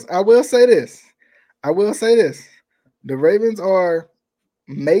will say this. The Ravens are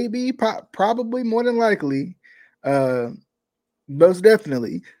maybe, probably more than likely, most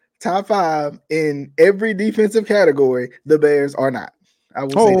definitely top 5 in every defensive category. The Bears are not. I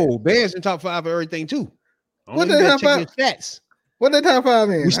will say that. Bears in top 5 of everything too. What the top 5? Stats. What the top 5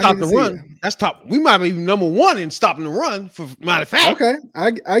 in? We stopped the run. That's top. We might be number 1 in stopping the run. For matter of fact. Okay,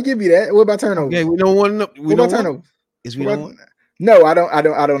 I give you that. What about turnovers? Okay, we don't want. What about turnovers? Is we don't want? No, I don't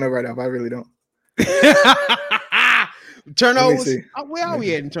know right now. I really don't. Turnovers. Where are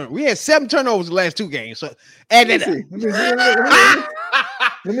we at in turnovers? We had 7 turnovers the last 2 games. So add that up.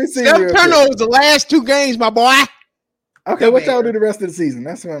 Let me see. 7 turnovers the last 2 games, my boy. Okay, what y'all do the rest of the season?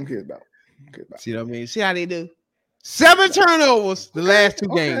 That's what I'm curious about. See what I mean? See how they do? 7 turnovers the last 2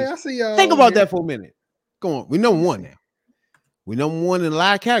 games. I see y'all. Think about that for a minute. Go on. We number 1 now. We number 1 in a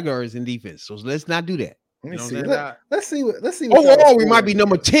lot of categories in defense. So let's not do that. Let's see what. Overall, we might be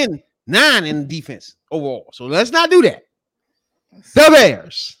number 10, 9 in defense overall. So let's not do that. The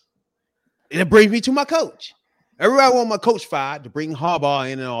Bears. And it brings me to my coach. Everybody want my coach fired to bring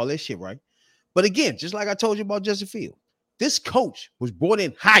Harbaugh in and all this shit, right? But again, just like I told you about Justin Fields, this coach was brought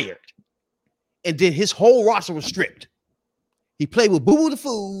in, hired, and then his whole roster was stripped. He played with Boo Boo the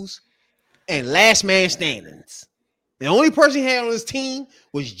Fools and last man standings. The only person he had on his team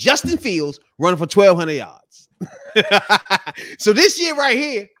was Justin Fields running for 1,200 yards. So this year right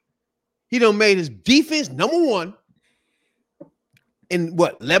here, he done made his defense number 1 in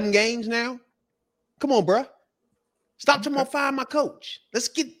 11 games now? Come on, bro. Stop talking about firing my coach. Let's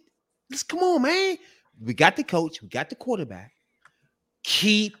come on, man. We got the coach, we got the quarterback.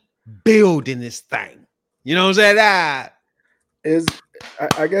 Keep building this thing. You know what I'm saying?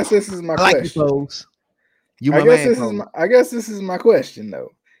 I guess this is my question. Like you, folks. I guess this is my question though.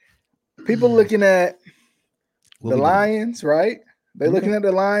 People looking at the Lions, right? They're looking at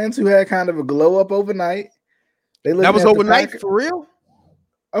the Lions who had kind of a glow up overnight. That was overnight for real?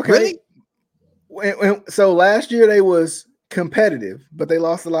 Okay. Really? So last year they was competitive, but they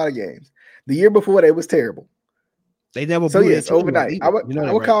lost a lot of games. The year before they was terrible. They never. So yes, overnight. I would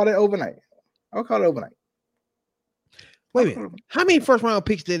call it overnight. I'll call it overnight. Wait a minute. How many first round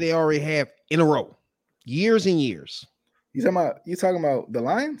picks did they already have in a row? Years and years. You talking about the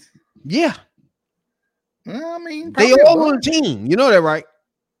Lions? Yeah. I mean, they all on the team. You know that, right?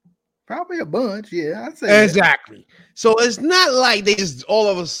 Probably a bunch. Yeah, I'd say exactly. So it's not like they just all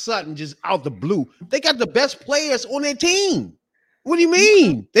of a sudden just out the blue. They got the best players on their team. What do you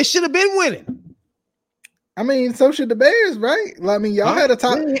mean? They should have been winning. I mean, so should the Bears, right? I mean, y'all had a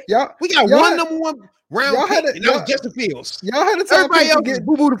top. We got one number 1 round pick, and that was Justin Fields. Y'all had a top Everybody pick else to get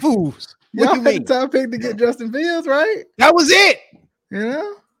Boo Boo the Fools. Y'all had a top pick to get Justin Fields, right? That was it. You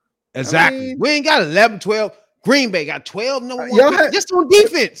know? Exactly. I mean, we ain't got 11, 12. Green Bay got 12 number 1 just on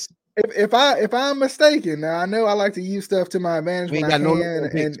defense. If I'm mistaken, now I know I like to use stuff to my advantage when I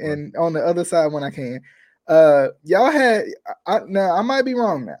can, and on the other side when I can. Y'all had now I might be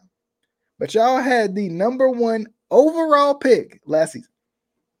wrong now, but y'all had the number 1 overall pick last season.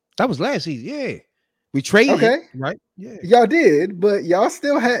 That was last season, yeah. We traded, it, right? Yeah, y'all did, but y'all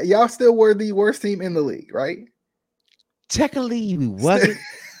still were the worst team in the league, right? Technically, we wasn't.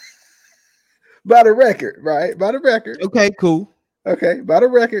 By the record, right? By the record. Okay, cool. Okay, by the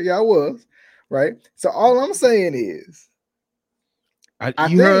record, y'all was, right? So all I'm saying is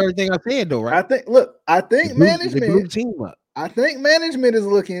you heard everything I said though, right? I think management is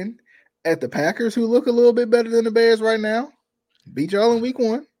looking at the Packers, who look a little bit better than the Bears right now. Beat y'all in week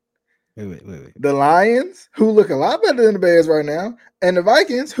 1. Wait. The Lions, who look a lot better than the Bears right now, and the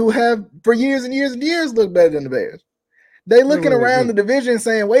Vikings, who have for years and years and years looked better than the Bears. They looking around the division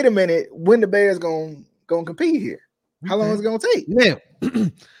saying, wait a minute, when the Bears gonna compete here? How long is it gonna take? Now,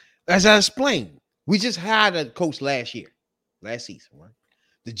 as I explained, we just hired a coach last season, right?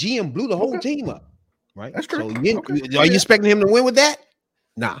 The GM blew the whole team up, right? That's true. So are you expecting him to win with that?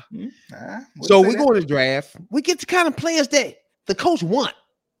 Nah. So we go to the draft. We get the kind of players that the coach want.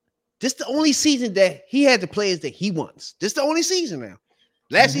 This the only season that he had the players that he wants. This the only season now.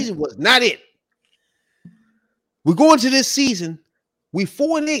 Last season was not it. We go into this season. We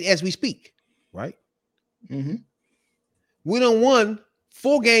 4-8 as we speak, right? We done won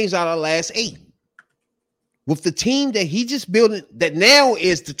 4 games out of the last 8 with the team that he just built. That now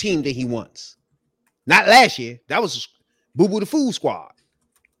is the team that he wants. Not last year. That was Boo Boo the Food Squad.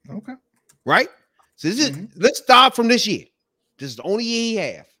 Okay. Right? So this is let's start from this year. This is the only year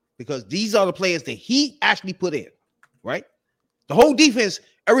he have because these are the players that he actually put in. Right? The whole defense,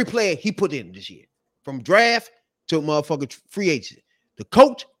 every player he put in this year, from draft to a motherfucking free agent. The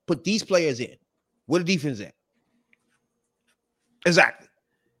coach put these players in. Where the defense at? Exactly.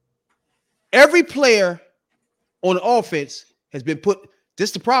 Every player on the offense has been put. This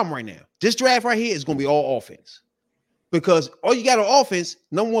is the problem right now. This draft right here is going to be all offense because all you got on offense,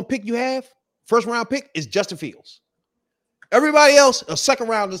 number 1 pick you have, first round pick is Justin Fields. Everybody else are second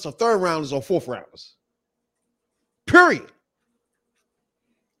rounders or third rounders or fourth rounders. Period.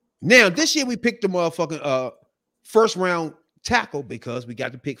 Now this year we picked the motherfucking first round tackle because we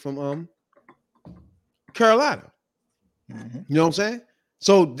got the pick from Carolina. You know what I'm saying?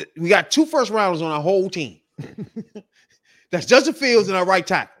 So we got 2 first rounders on our whole team. That's Justin Fields and our right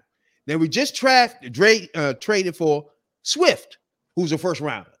tackle. Then we just traded for Swift, who's a first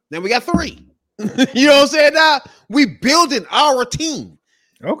rounder. Then we got 3. You know what I'm saying? Now we building our team.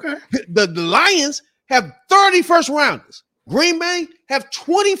 Okay. The Lions have 30 first rounders. Green Bay have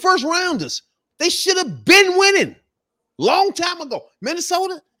 20 first rounders. They should have been winning long time ago.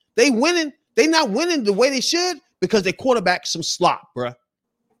 Minnesota, they winning. They not winning the way they should because their quarterback some slop, bruh.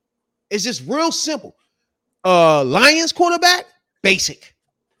 It's just real simple. Lions quarterback, basic.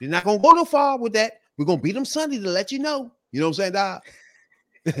 They're not gonna go no far with that. We're gonna beat them Sunday to let you know. You know what I'm saying, dog?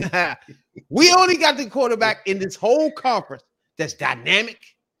 We only got the quarterback in this whole conference that's dynamic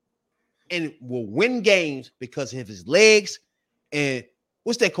and will win games because of his legs and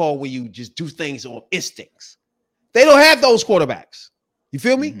what's that called when you just do things on instincts. They don't have those quarterbacks. You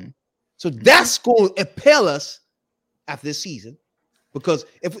feel me? So that's going to impel us after this season because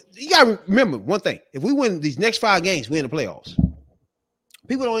if you got to remember one thing, if we win these next 5 games, we're in the playoffs.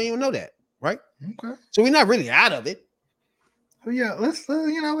 People don't even know that, right? Okay. So we're not really out of it. Well, yeah, let's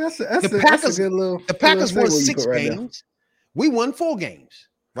that's Packers, a good little. The Packers won little 6 games. We won 4 games,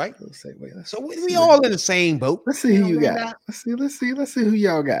 right? So we all all in the same boat. Let's see who you got. Let's see who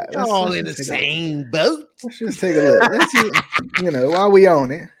y'all got. All in the same boat. Let's just take a look. Let's see, while we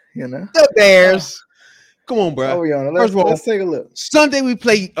on it, The Bears. Come on, bro. While we on it. Let's take a look. Sunday we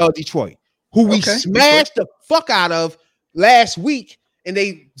play Detroit, who we smashed the fuck out of last week, and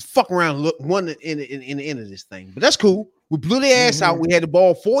they fuck around won in the end of this thing. But that's cool. We blew their ass out. We had the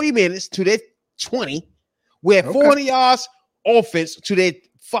ball 40 minutes to their 20. We had 400 yards offense to their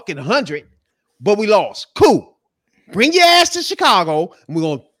fucking 100, but we lost. Cool. Bring your ass to Chicago, and we're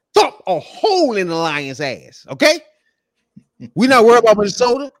going to thump a hole in the Lions' ass, okay? We're not worried about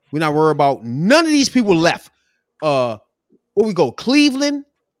Minnesota. We're not worried about none of these people left. Where we go? Cleveland.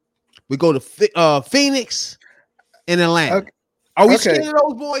 We go to Phoenix and Atlanta. Okay. Are we scared of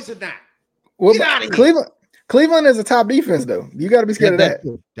those boys or not? Well, get out of here. Cleveland is a top defense, though. You got to be scared of that.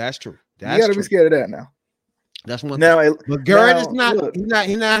 That's true. You got to be scared of that now. That's one thing. But Garrett is not. Look, he's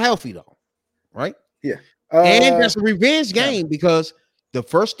not healthy though, right? Yeah. And that's a revenge game because the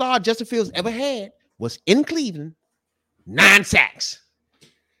first start Justin Fields ever had was in Cleveland, 9 sacks.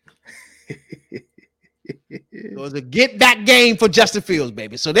 It was a get back game for Justin Fields,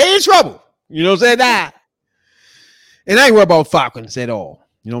 baby. So they're in trouble. You know what I'm saying? And I ain't worried about Falcons at all.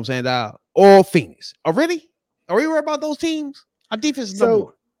 You know what I'm saying? Or Phoenix. Oh, really? Are we worried about those teams? Our defense is number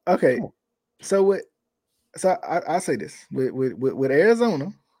 1. Okay. So I say this with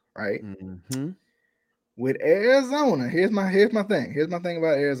Arizona, right? With Arizona, here's my thing. Here's my thing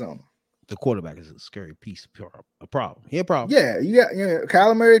about Arizona. The quarterback is a scary piece of a problem. He a problem. Yeah, you got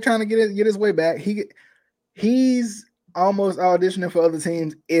Kyler Murray trying to get his way back. He's almost auditioning for other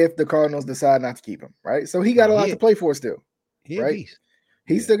teams if the Cardinals decide not to keep him, right? So he got a lot to play for still, right?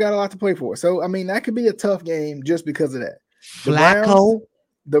 He's still got a lot to play for. So I mean, that could be a tough game just because of that. Flacco.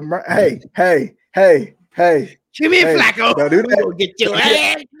 Hey. Give me Flacco. Don't do that. Get your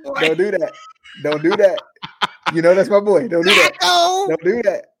ass. Don't do that. You know that's my boy. Don't do that. Don't do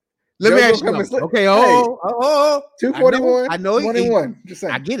that. Let me ask you. Okay. 241. I know 1-1. Just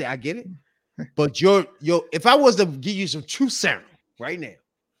saying. I get it. But if I was to give you some true sound right now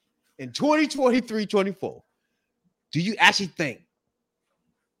in 2023, 24, do you actually think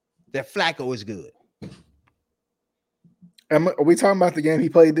that Flacco is good? Are we talking about the game he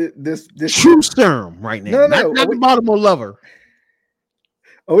played this true serum right now? No. Not the Baltimore lover.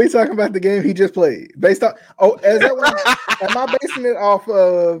 Are we talking about the game he just played? Based on is that what am I basing it off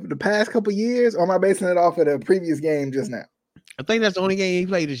of the past couple years, or am I basing it off of the previous game just now? I think that's the only game he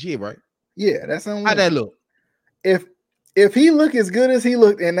played this year, right? Yeah, that's the only. How'd that look? If he looked as good as he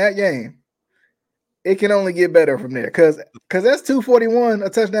looked in that game, it can only get better from there. Because that's 241, a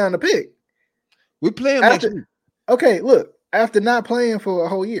touchdown to pick. We play him next week. Okay, look, after not playing for a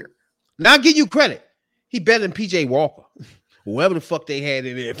whole year. Now I'll give you credit. He better than PJ Walker. Whoever the fuck they had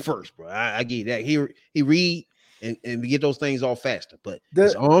in there first, bro. I get that. He read and we get those things all faster. But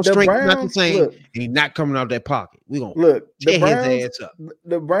his arm strength is not the same. Look, he's not coming out that pocket. We're gonna tear his ass up.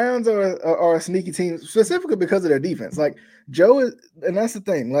 The Browns are a sneaky team, specifically because of their defense. Like Joe is, and that's the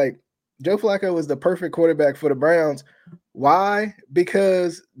thing. Like Joe Flacco is the perfect quarterback for the Browns. Why?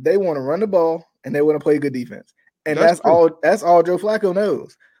 Because they want to run the ball and they want to play good defense. And that's all Joe Flacco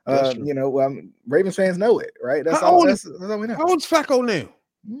knows. Ravens fans know it, right? That's all we know. How old's Flacco now?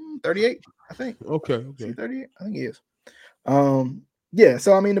 38, I think. Okay. 38, I think he is. Yeah.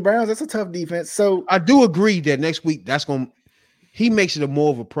 So I mean, the Browns, that's a tough defense. So I do agree that next week he makes it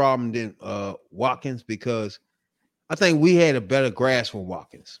more of a problem than Watkins, because I think we had a better grasp for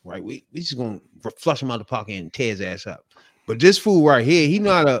Watkins, right? We just gonna flush him out of the pocket and tear his ass up. But this fool right here, he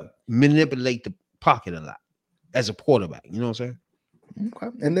know how to manipulate the pocket a lot as a quarterback. You know what I'm saying? Okay.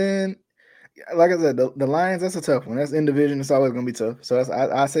 And then, like I said, the Lions, that's a tough one. That's in division. It's always going to be tough. So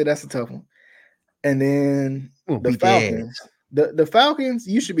I say that's a tough one. And then the Falcons. The Falcons,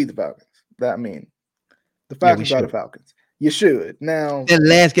 you should beat the Falcons. The Falcons are the Falcons. You should. Now, that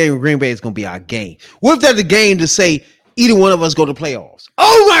last game with Green Bay is going to be our game. What if that's the game to say either one of us go to playoffs?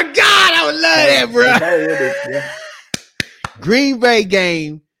 Oh, my God. I would love that, bro. Yeah. Green Bay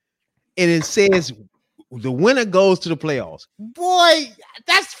game, and it says the winner goes to the playoffs. Boy,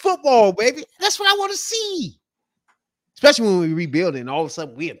 that's football, baby. That's what I want to see. Especially when we rebuild and all of a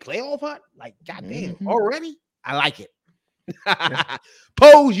sudden we a playoff hunt. Like, goddamn, already? I like it.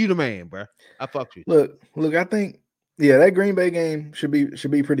 Pose, you the man, bro. I fuck you. Look, I think, that Green Bay game should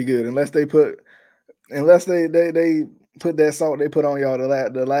be pretty good unless they put that salt they put on y'all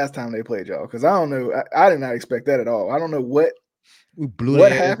the last time they played y'all. Because I don't know. I did not expect that at all. I don't know what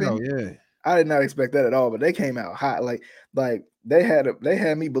happened. Out, yeah. I did not expect that at all, but they came out hot. Like they had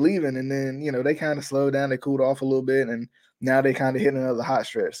me believing, and then they kind of slowed down, they cooled off a little bit, and now they kind of hit another hot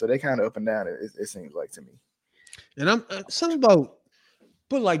stretch. So they kind of up and down. It seems like to me. And I'm something about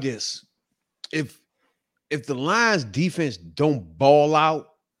put like this: if the Lions defense don't ball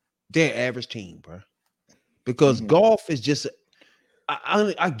out, they're an average team, bro. Because golf is just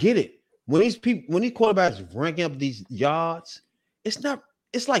I get it. When these quarterbacks ranking up these yards,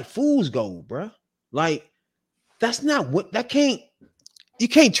 it's like fool's gold, bro. Like that's not what you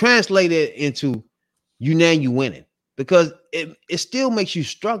can't translate it into you winning, because it still makes you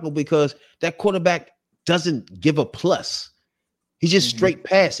struggle because that quarterback doesn't give a plus. He's just straight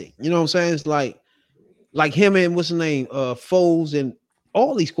passing. You know what I'm saying? It's like him and what's his name, Foles, and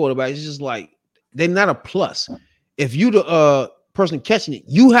all these quarterbacks. It's just like they're not a plus. If you the person catching it,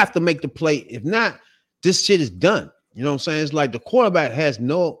 you have to make the play. If not, this shit is done. You know what I'm saying? It's like the quarterback he's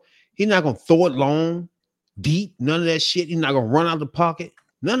not going to throw it long, deep, none of that shit. He's not going to run out of the pocket,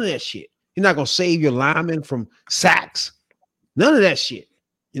 none of that shit. He's not going to save your lineman from sacks, none of that shit.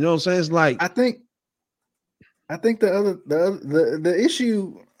 You know what I'm saying? It's like, I think the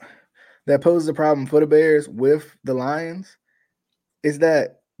issue that poses a problem for the Bears with the Lions is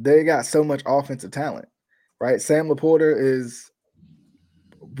that they got so much offensive talent, right? Sam Laporta is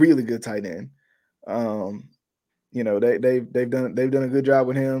really good tight end. They've done a good job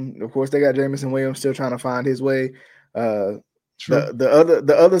with him. Of course, they got Jameson Williams still trying to find his way. The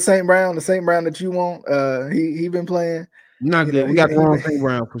other St. Brown, the St. Brown that you want, he been playing. Not good. We got the wrong St.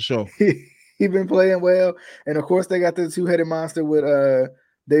 Brown for sure. He been playing well, and of course they got the two-headed monster with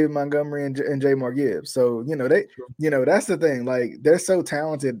David Montgomery and Jamar Gibbs. So that's the thing. Like they're so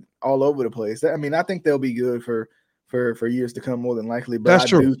talented all over the place. I mean, I think they'll be good for years to come, more than likely. But that's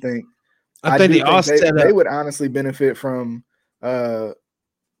true. I think they would honestly benefit from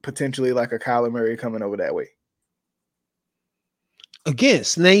potentially like a Kyler Murray coming over that way. Again,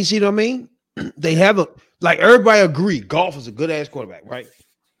 Snays, you know what I mean? They have everybody agree, Goff is a good ass quarterback, right?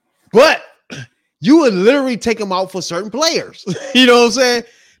 But you would literally take him out for certain players. You know what I'm saying?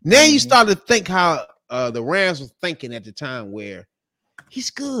 Now you start to think how the Rams was thinking at the time, where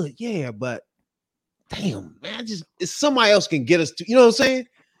he's good, yeah, but damn, man, just it's somebody else can get us to, you know what I'm saying?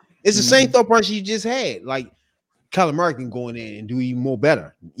 It's the same thought process you just had. Like Kyler Murray can go in there and do even more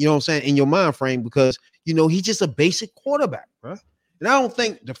better. You know what I'm saying? In your mind frame, because he's just a basic quarterback, bro. And I don't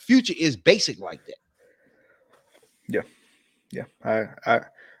think the future is basic like that. Yeah,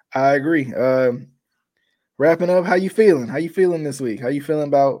 I agree. Wrapping up, how you feeling? How you feeling this week? How you feeling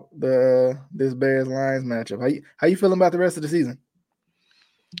about this Bears Lions matchup? How you feeling about the rest of the season?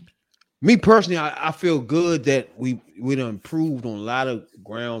 Me personally, I feel good that we done improved on a lot of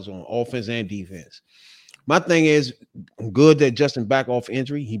grounds on offense and defense. My thing is, I'm good that Justin back off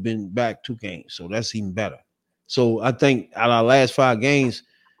injury. He been back 2 games, so that's even better. So I think out of our last 5 games,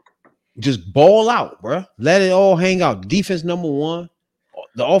 just ball out, bro. Let it all hang out. Defense number 1.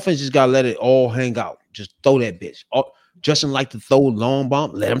 The offense just gotta let it all hang out. Just throw that bitch. Justin like to throw long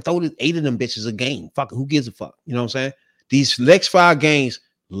bomb. Let him throw 8 of them bitches a game. Fuck it, who gives a fuck? You know what I'm saying? These next 5 games,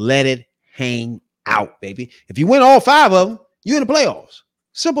 let it hang out, baby. If you win all 5 of them, you're in the playoffs.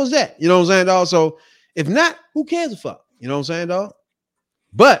 Simple as that. You know what I'm saying, dog? So if not, who cares a fuck? You know what I'm saying, dog?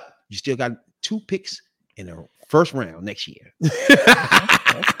 But you still got 2 picks in the first round next year.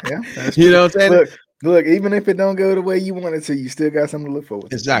 Yeah, you know what I'm saying? Look, even if it don't go the way you want it to, you still got something to look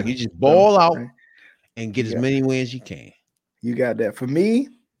forward to. Exactly. You just ball out and get as many wins as you can. You got that. For me,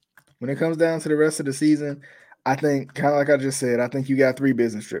 when it comes down to the rest of the season, I think, kind of like I just said, I think you got 3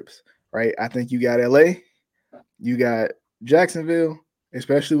 business trips, right? I think you got LA, you got Jacksonville,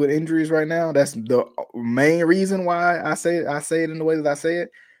 especially with injuries right now. That's the main reason why I say it in the way that I say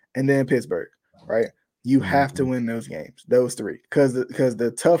it. And then Pittsburgh, right? You have to win those games, those 3, because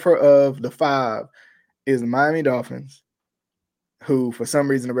the tougher of the 5 is the Miami Dolphins, who for some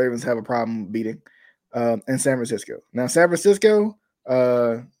reason the Ravens have a problem beating, and San Francisco. Now, San Francisco,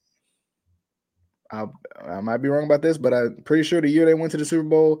 I might be wrong about this, but I'm pretty sure the year they went to the Super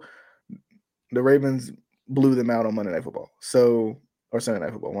Bowl, the Ravens blew them out on Monday Night Football. So, or Sunday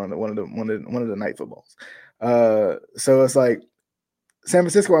Night Football, one of the night footballs. So it's like San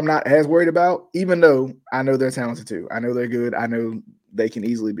Francisco, I'm not as worried about, even though I know they're talented too. I know they're good. I know they can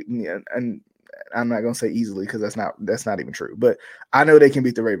easily be, and I'm not gonna say easily because that's not even true. But I know they can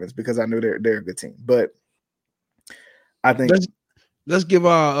beat the Ravens because I know they're a good team. But I think let's give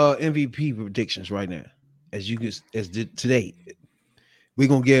our MVP predictions right now. As today, we're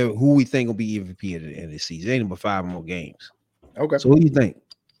gonna give who we think will be MVP at the end of the season. Ain't but 5 more games. Okay. So what do you think?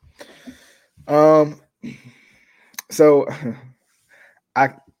 So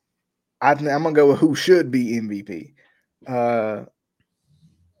I'm gonna go with who should be MVP.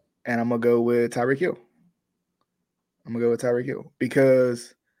 And I'm gonna go with Tyreek Hill.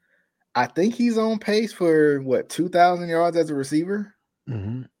 Because I think he's on pace for 2,000 yards as a receiver.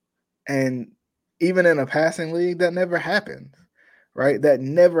 Mm-hmm. And even in a passing league, that never happens, right? That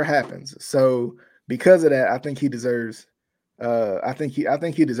never happens. So because of that, I think he deserves. I think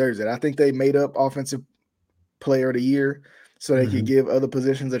he deserves it. I think they made up Offensive Player of the Year so they could give other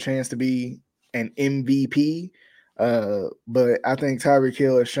positions a chance to be an MVP. But I think Tyreek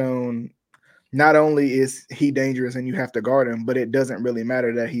Hill has shown not only is he dangerous and you have to guard him, but it doesn't really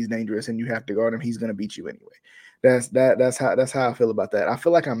matter that he's dangerous and you have to guard him. He's going to beat you anyway. That's how I feel about that. I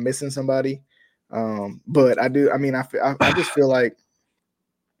feel like I'm missing somebody, but I do. I mean, I just feel like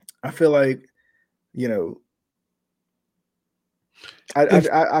I feel like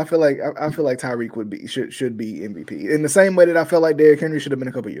Tyreek should be MVP in the same way that I felt like Derrick Henry should have been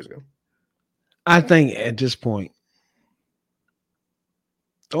a couple years ago. I think at this point,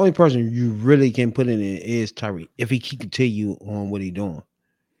 the only person you really can put in it is Tyreek. If he can continue on what he's doing,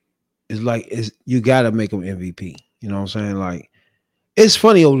 you got to make him MVP. You know what I'm saying? Like, it's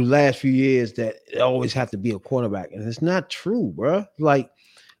funny over the last few years that it always have to be a quarterback, and it's not true, bro. Like,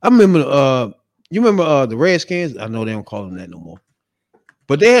 I remember, you remember the Redskins? I know they don't call them that no more,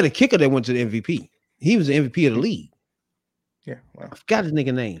 but they had a kicker that went to the MVP. He was the MVP of the league. Yeah, wow. I forgot his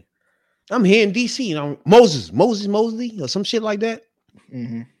nigga name. I'm here in DC, and Moses Mosley or some shit like that.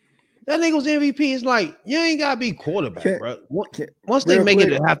 Mm-hmm. That nigga was MVP. It's like, you ain't gotta be quarterback, bro. Once they make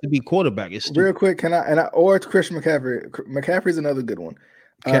it have to be quarterback, it's stupid. Real quick, or it's Christian McCaffrey. McCaffrey's another good one.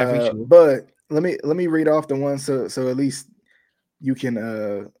 But let me read off the one so at least you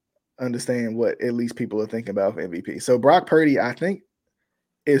can understand what at least people are thinking about for MVP. So Brock Purdy, I think,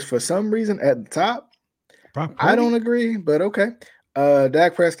 is for some reason at the top. I don't agree, but okay.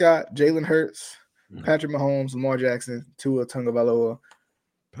 Dak Prescott, Jalen Hurts, Patrick Mahomes, Lamar Jackson, Tua Tagovailoa,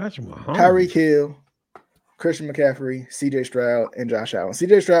 Patrick Mahomes, Tyreek Hill, Christian McCaffrey, CJ Stroud, and Josh Allen.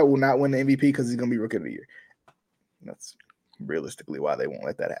 CJ Stroud will not win the MVP because he's going to be Rookie of the Year. That's realistically why they won't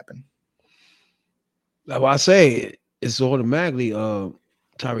let that happen. Like I say, it's automatically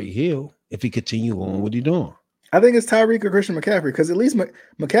Tyreek Hill. if he continue on what he's doing. I think it's Tyreek or Christian McCaffrey because at least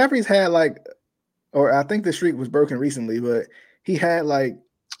McCaffrey's had like, or I think the streak was broken recently, but he had like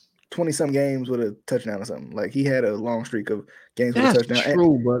 20-some games with a touchdown or something. Like he had a long streak of games with a touchdown.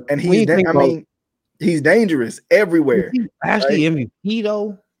 True, but and he's he's dangerous everywhere. He's actually MVP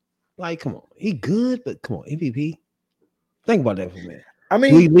though. Like, come on, he good, but come on, MVP. Think about that for a minute. I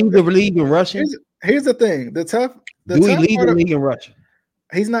mean, do he lead the league in rushing? Here's the thing: do he lead the league in rushing?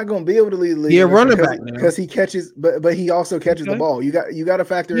 He's not going to be able to lead the league. Yeah, running back because he catches, but he also catches the ball. You got to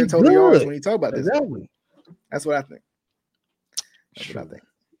factor in total yards when you talk about this. Exactly. That's what I think. What I think.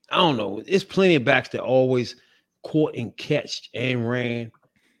 I don't know. There's plenty of backs that always caught and catched and ran.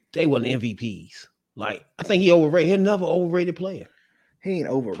 They weren't MVPs. Like, I think he overrated. He's another overrated player. He ain't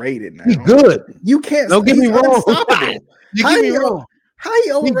overrated now. He's good. You can't. Don't get me wrong. You get me wrong. How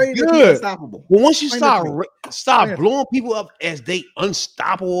he overrated? He's unstoppable. Well, once you start blowing people up as they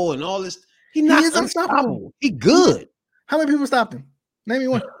unstoppable and all this, he is unstoppable. He good. How many people stopped him? Name me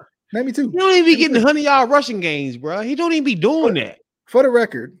one. Name me two. He don't even be getting 100-yard rushing games, bro. He don't even be doing that. For the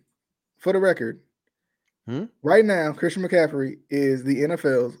record, right now, Christian McCaffrey is the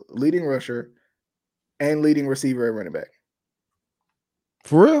NFL's leading rusher and leading receiver at running back.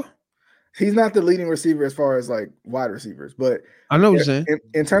 For real? He's not the leading receiver as far as like wide receivers, but I know what you're saying.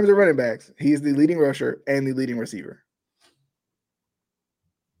 In terms of running backs, he's the leading rusher and the leading receiver.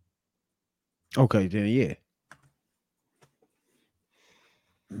 Okay, then yeah.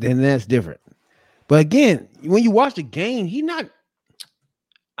 Then that's different. But again, when you watch the game, he not.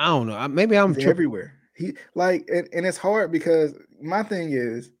 I don't know. Maybe I'm everywhere. He like, and it's hard because my thing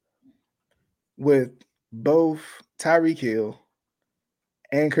is with both Tyreek Hill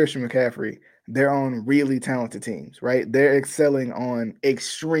and Christian McCaffrey, they're on really talented teams, right? They're excelling on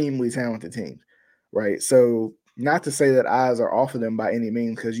extremely talented teams, right? So not to say that eyes are off of them by any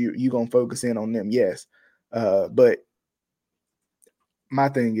means, because you're going to focus in on them, yes. But my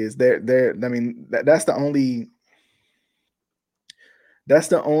thing is they're I mean, that's the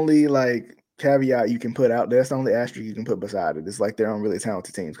only like caveat you can put out there. That's the only asterisk you can put beside it. It's like they're on really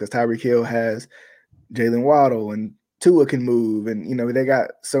talented teams because Tyreek Hill has Jalen Waddle and Tua can move, and they got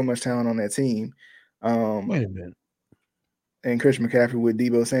so much talent on that team. Wait a minute. And Christian McCaffrey with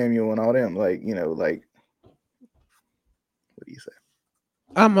Deebo Samuel and all them, like what do you say?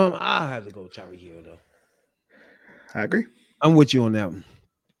 I have to go Tyreek Hill though. I agree. I'm with you on that one.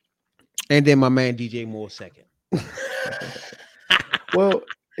 And then my man DJ Moore second. Well,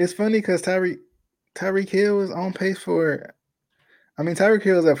 it's funny because Tyreek Hill is on pace for. I mean, Tyreek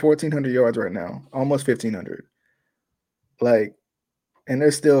Hill is at 1,400 yards right now, almost 1,500. Like, and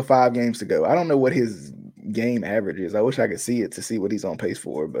there's still 5 games to go. I don't know what his game average is. I wish I could see it to see what he's on pace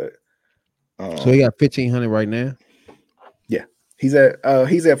for, but so he got 1,500 right now. Yeah, he's at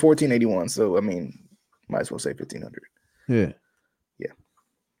 1,481. So I mean, might as well say 1,500. Yeah.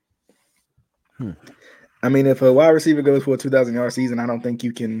 I mean, if a wide receiver goes for a 2,000-yard season, I don't think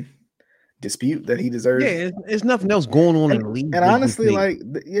you can dispute that he deserves. Yeah, there's nothing else going on in the league. And honestly,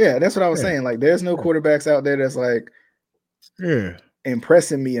 that's what I was saying. Like, there's no quarterbacks out there that's like,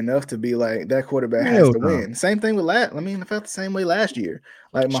 impressing me enough to be like that quarterback has to win. Same thing with I mean, I felt the same way last year.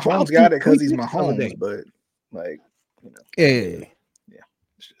 Like Mahomes got it because he's Mahomes, but like yeah.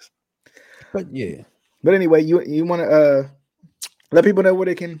 It's just, but yeah. But anyway, you want to let people know where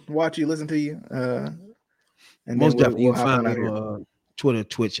they can watch you, listen to you, and most definitely you can find me on Twitter,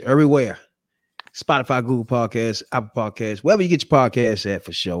 Twitch, everywhere. Spotify, Google Podcasts, Apple Podcasts, wherever you get your podcasts at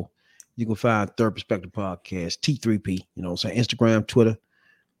for sure. You can find Third Perspective Podcast, T3P, Instagram, Twitter,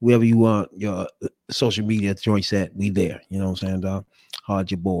 wherever you want your social media joints at, we there. You know what I'm saying, dog?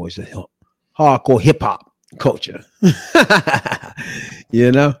 Hard your boys, hardcore hip hop culture.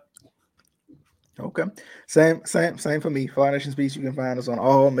 Okay. Same for me. Fly Nation Speaks, you can find us on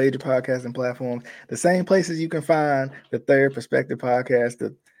all major podcasting platforms. The same places you can find the Third Perspective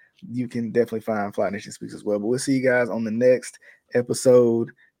Podcast, you can definitely find Fly Nation Speaks as well. But we'll see you guys on the next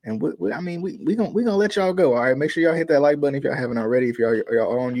episode. And we're gonna let y'all go. All right, make sure y'all hit that like button if y'all haven't already. If y'all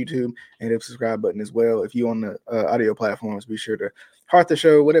are on YouTube, and hit the subscribe button as well. If you on the audio platforms, be sure to heart the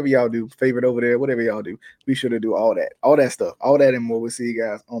show. Whatever y'all do, favorite over there, whatever y'all do, be sure to do all that stuff, all that and more. We'll see you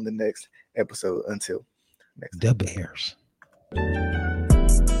guys on the next episode. Until next time. The Bears.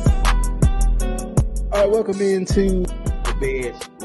 All right, welcome into the Bears.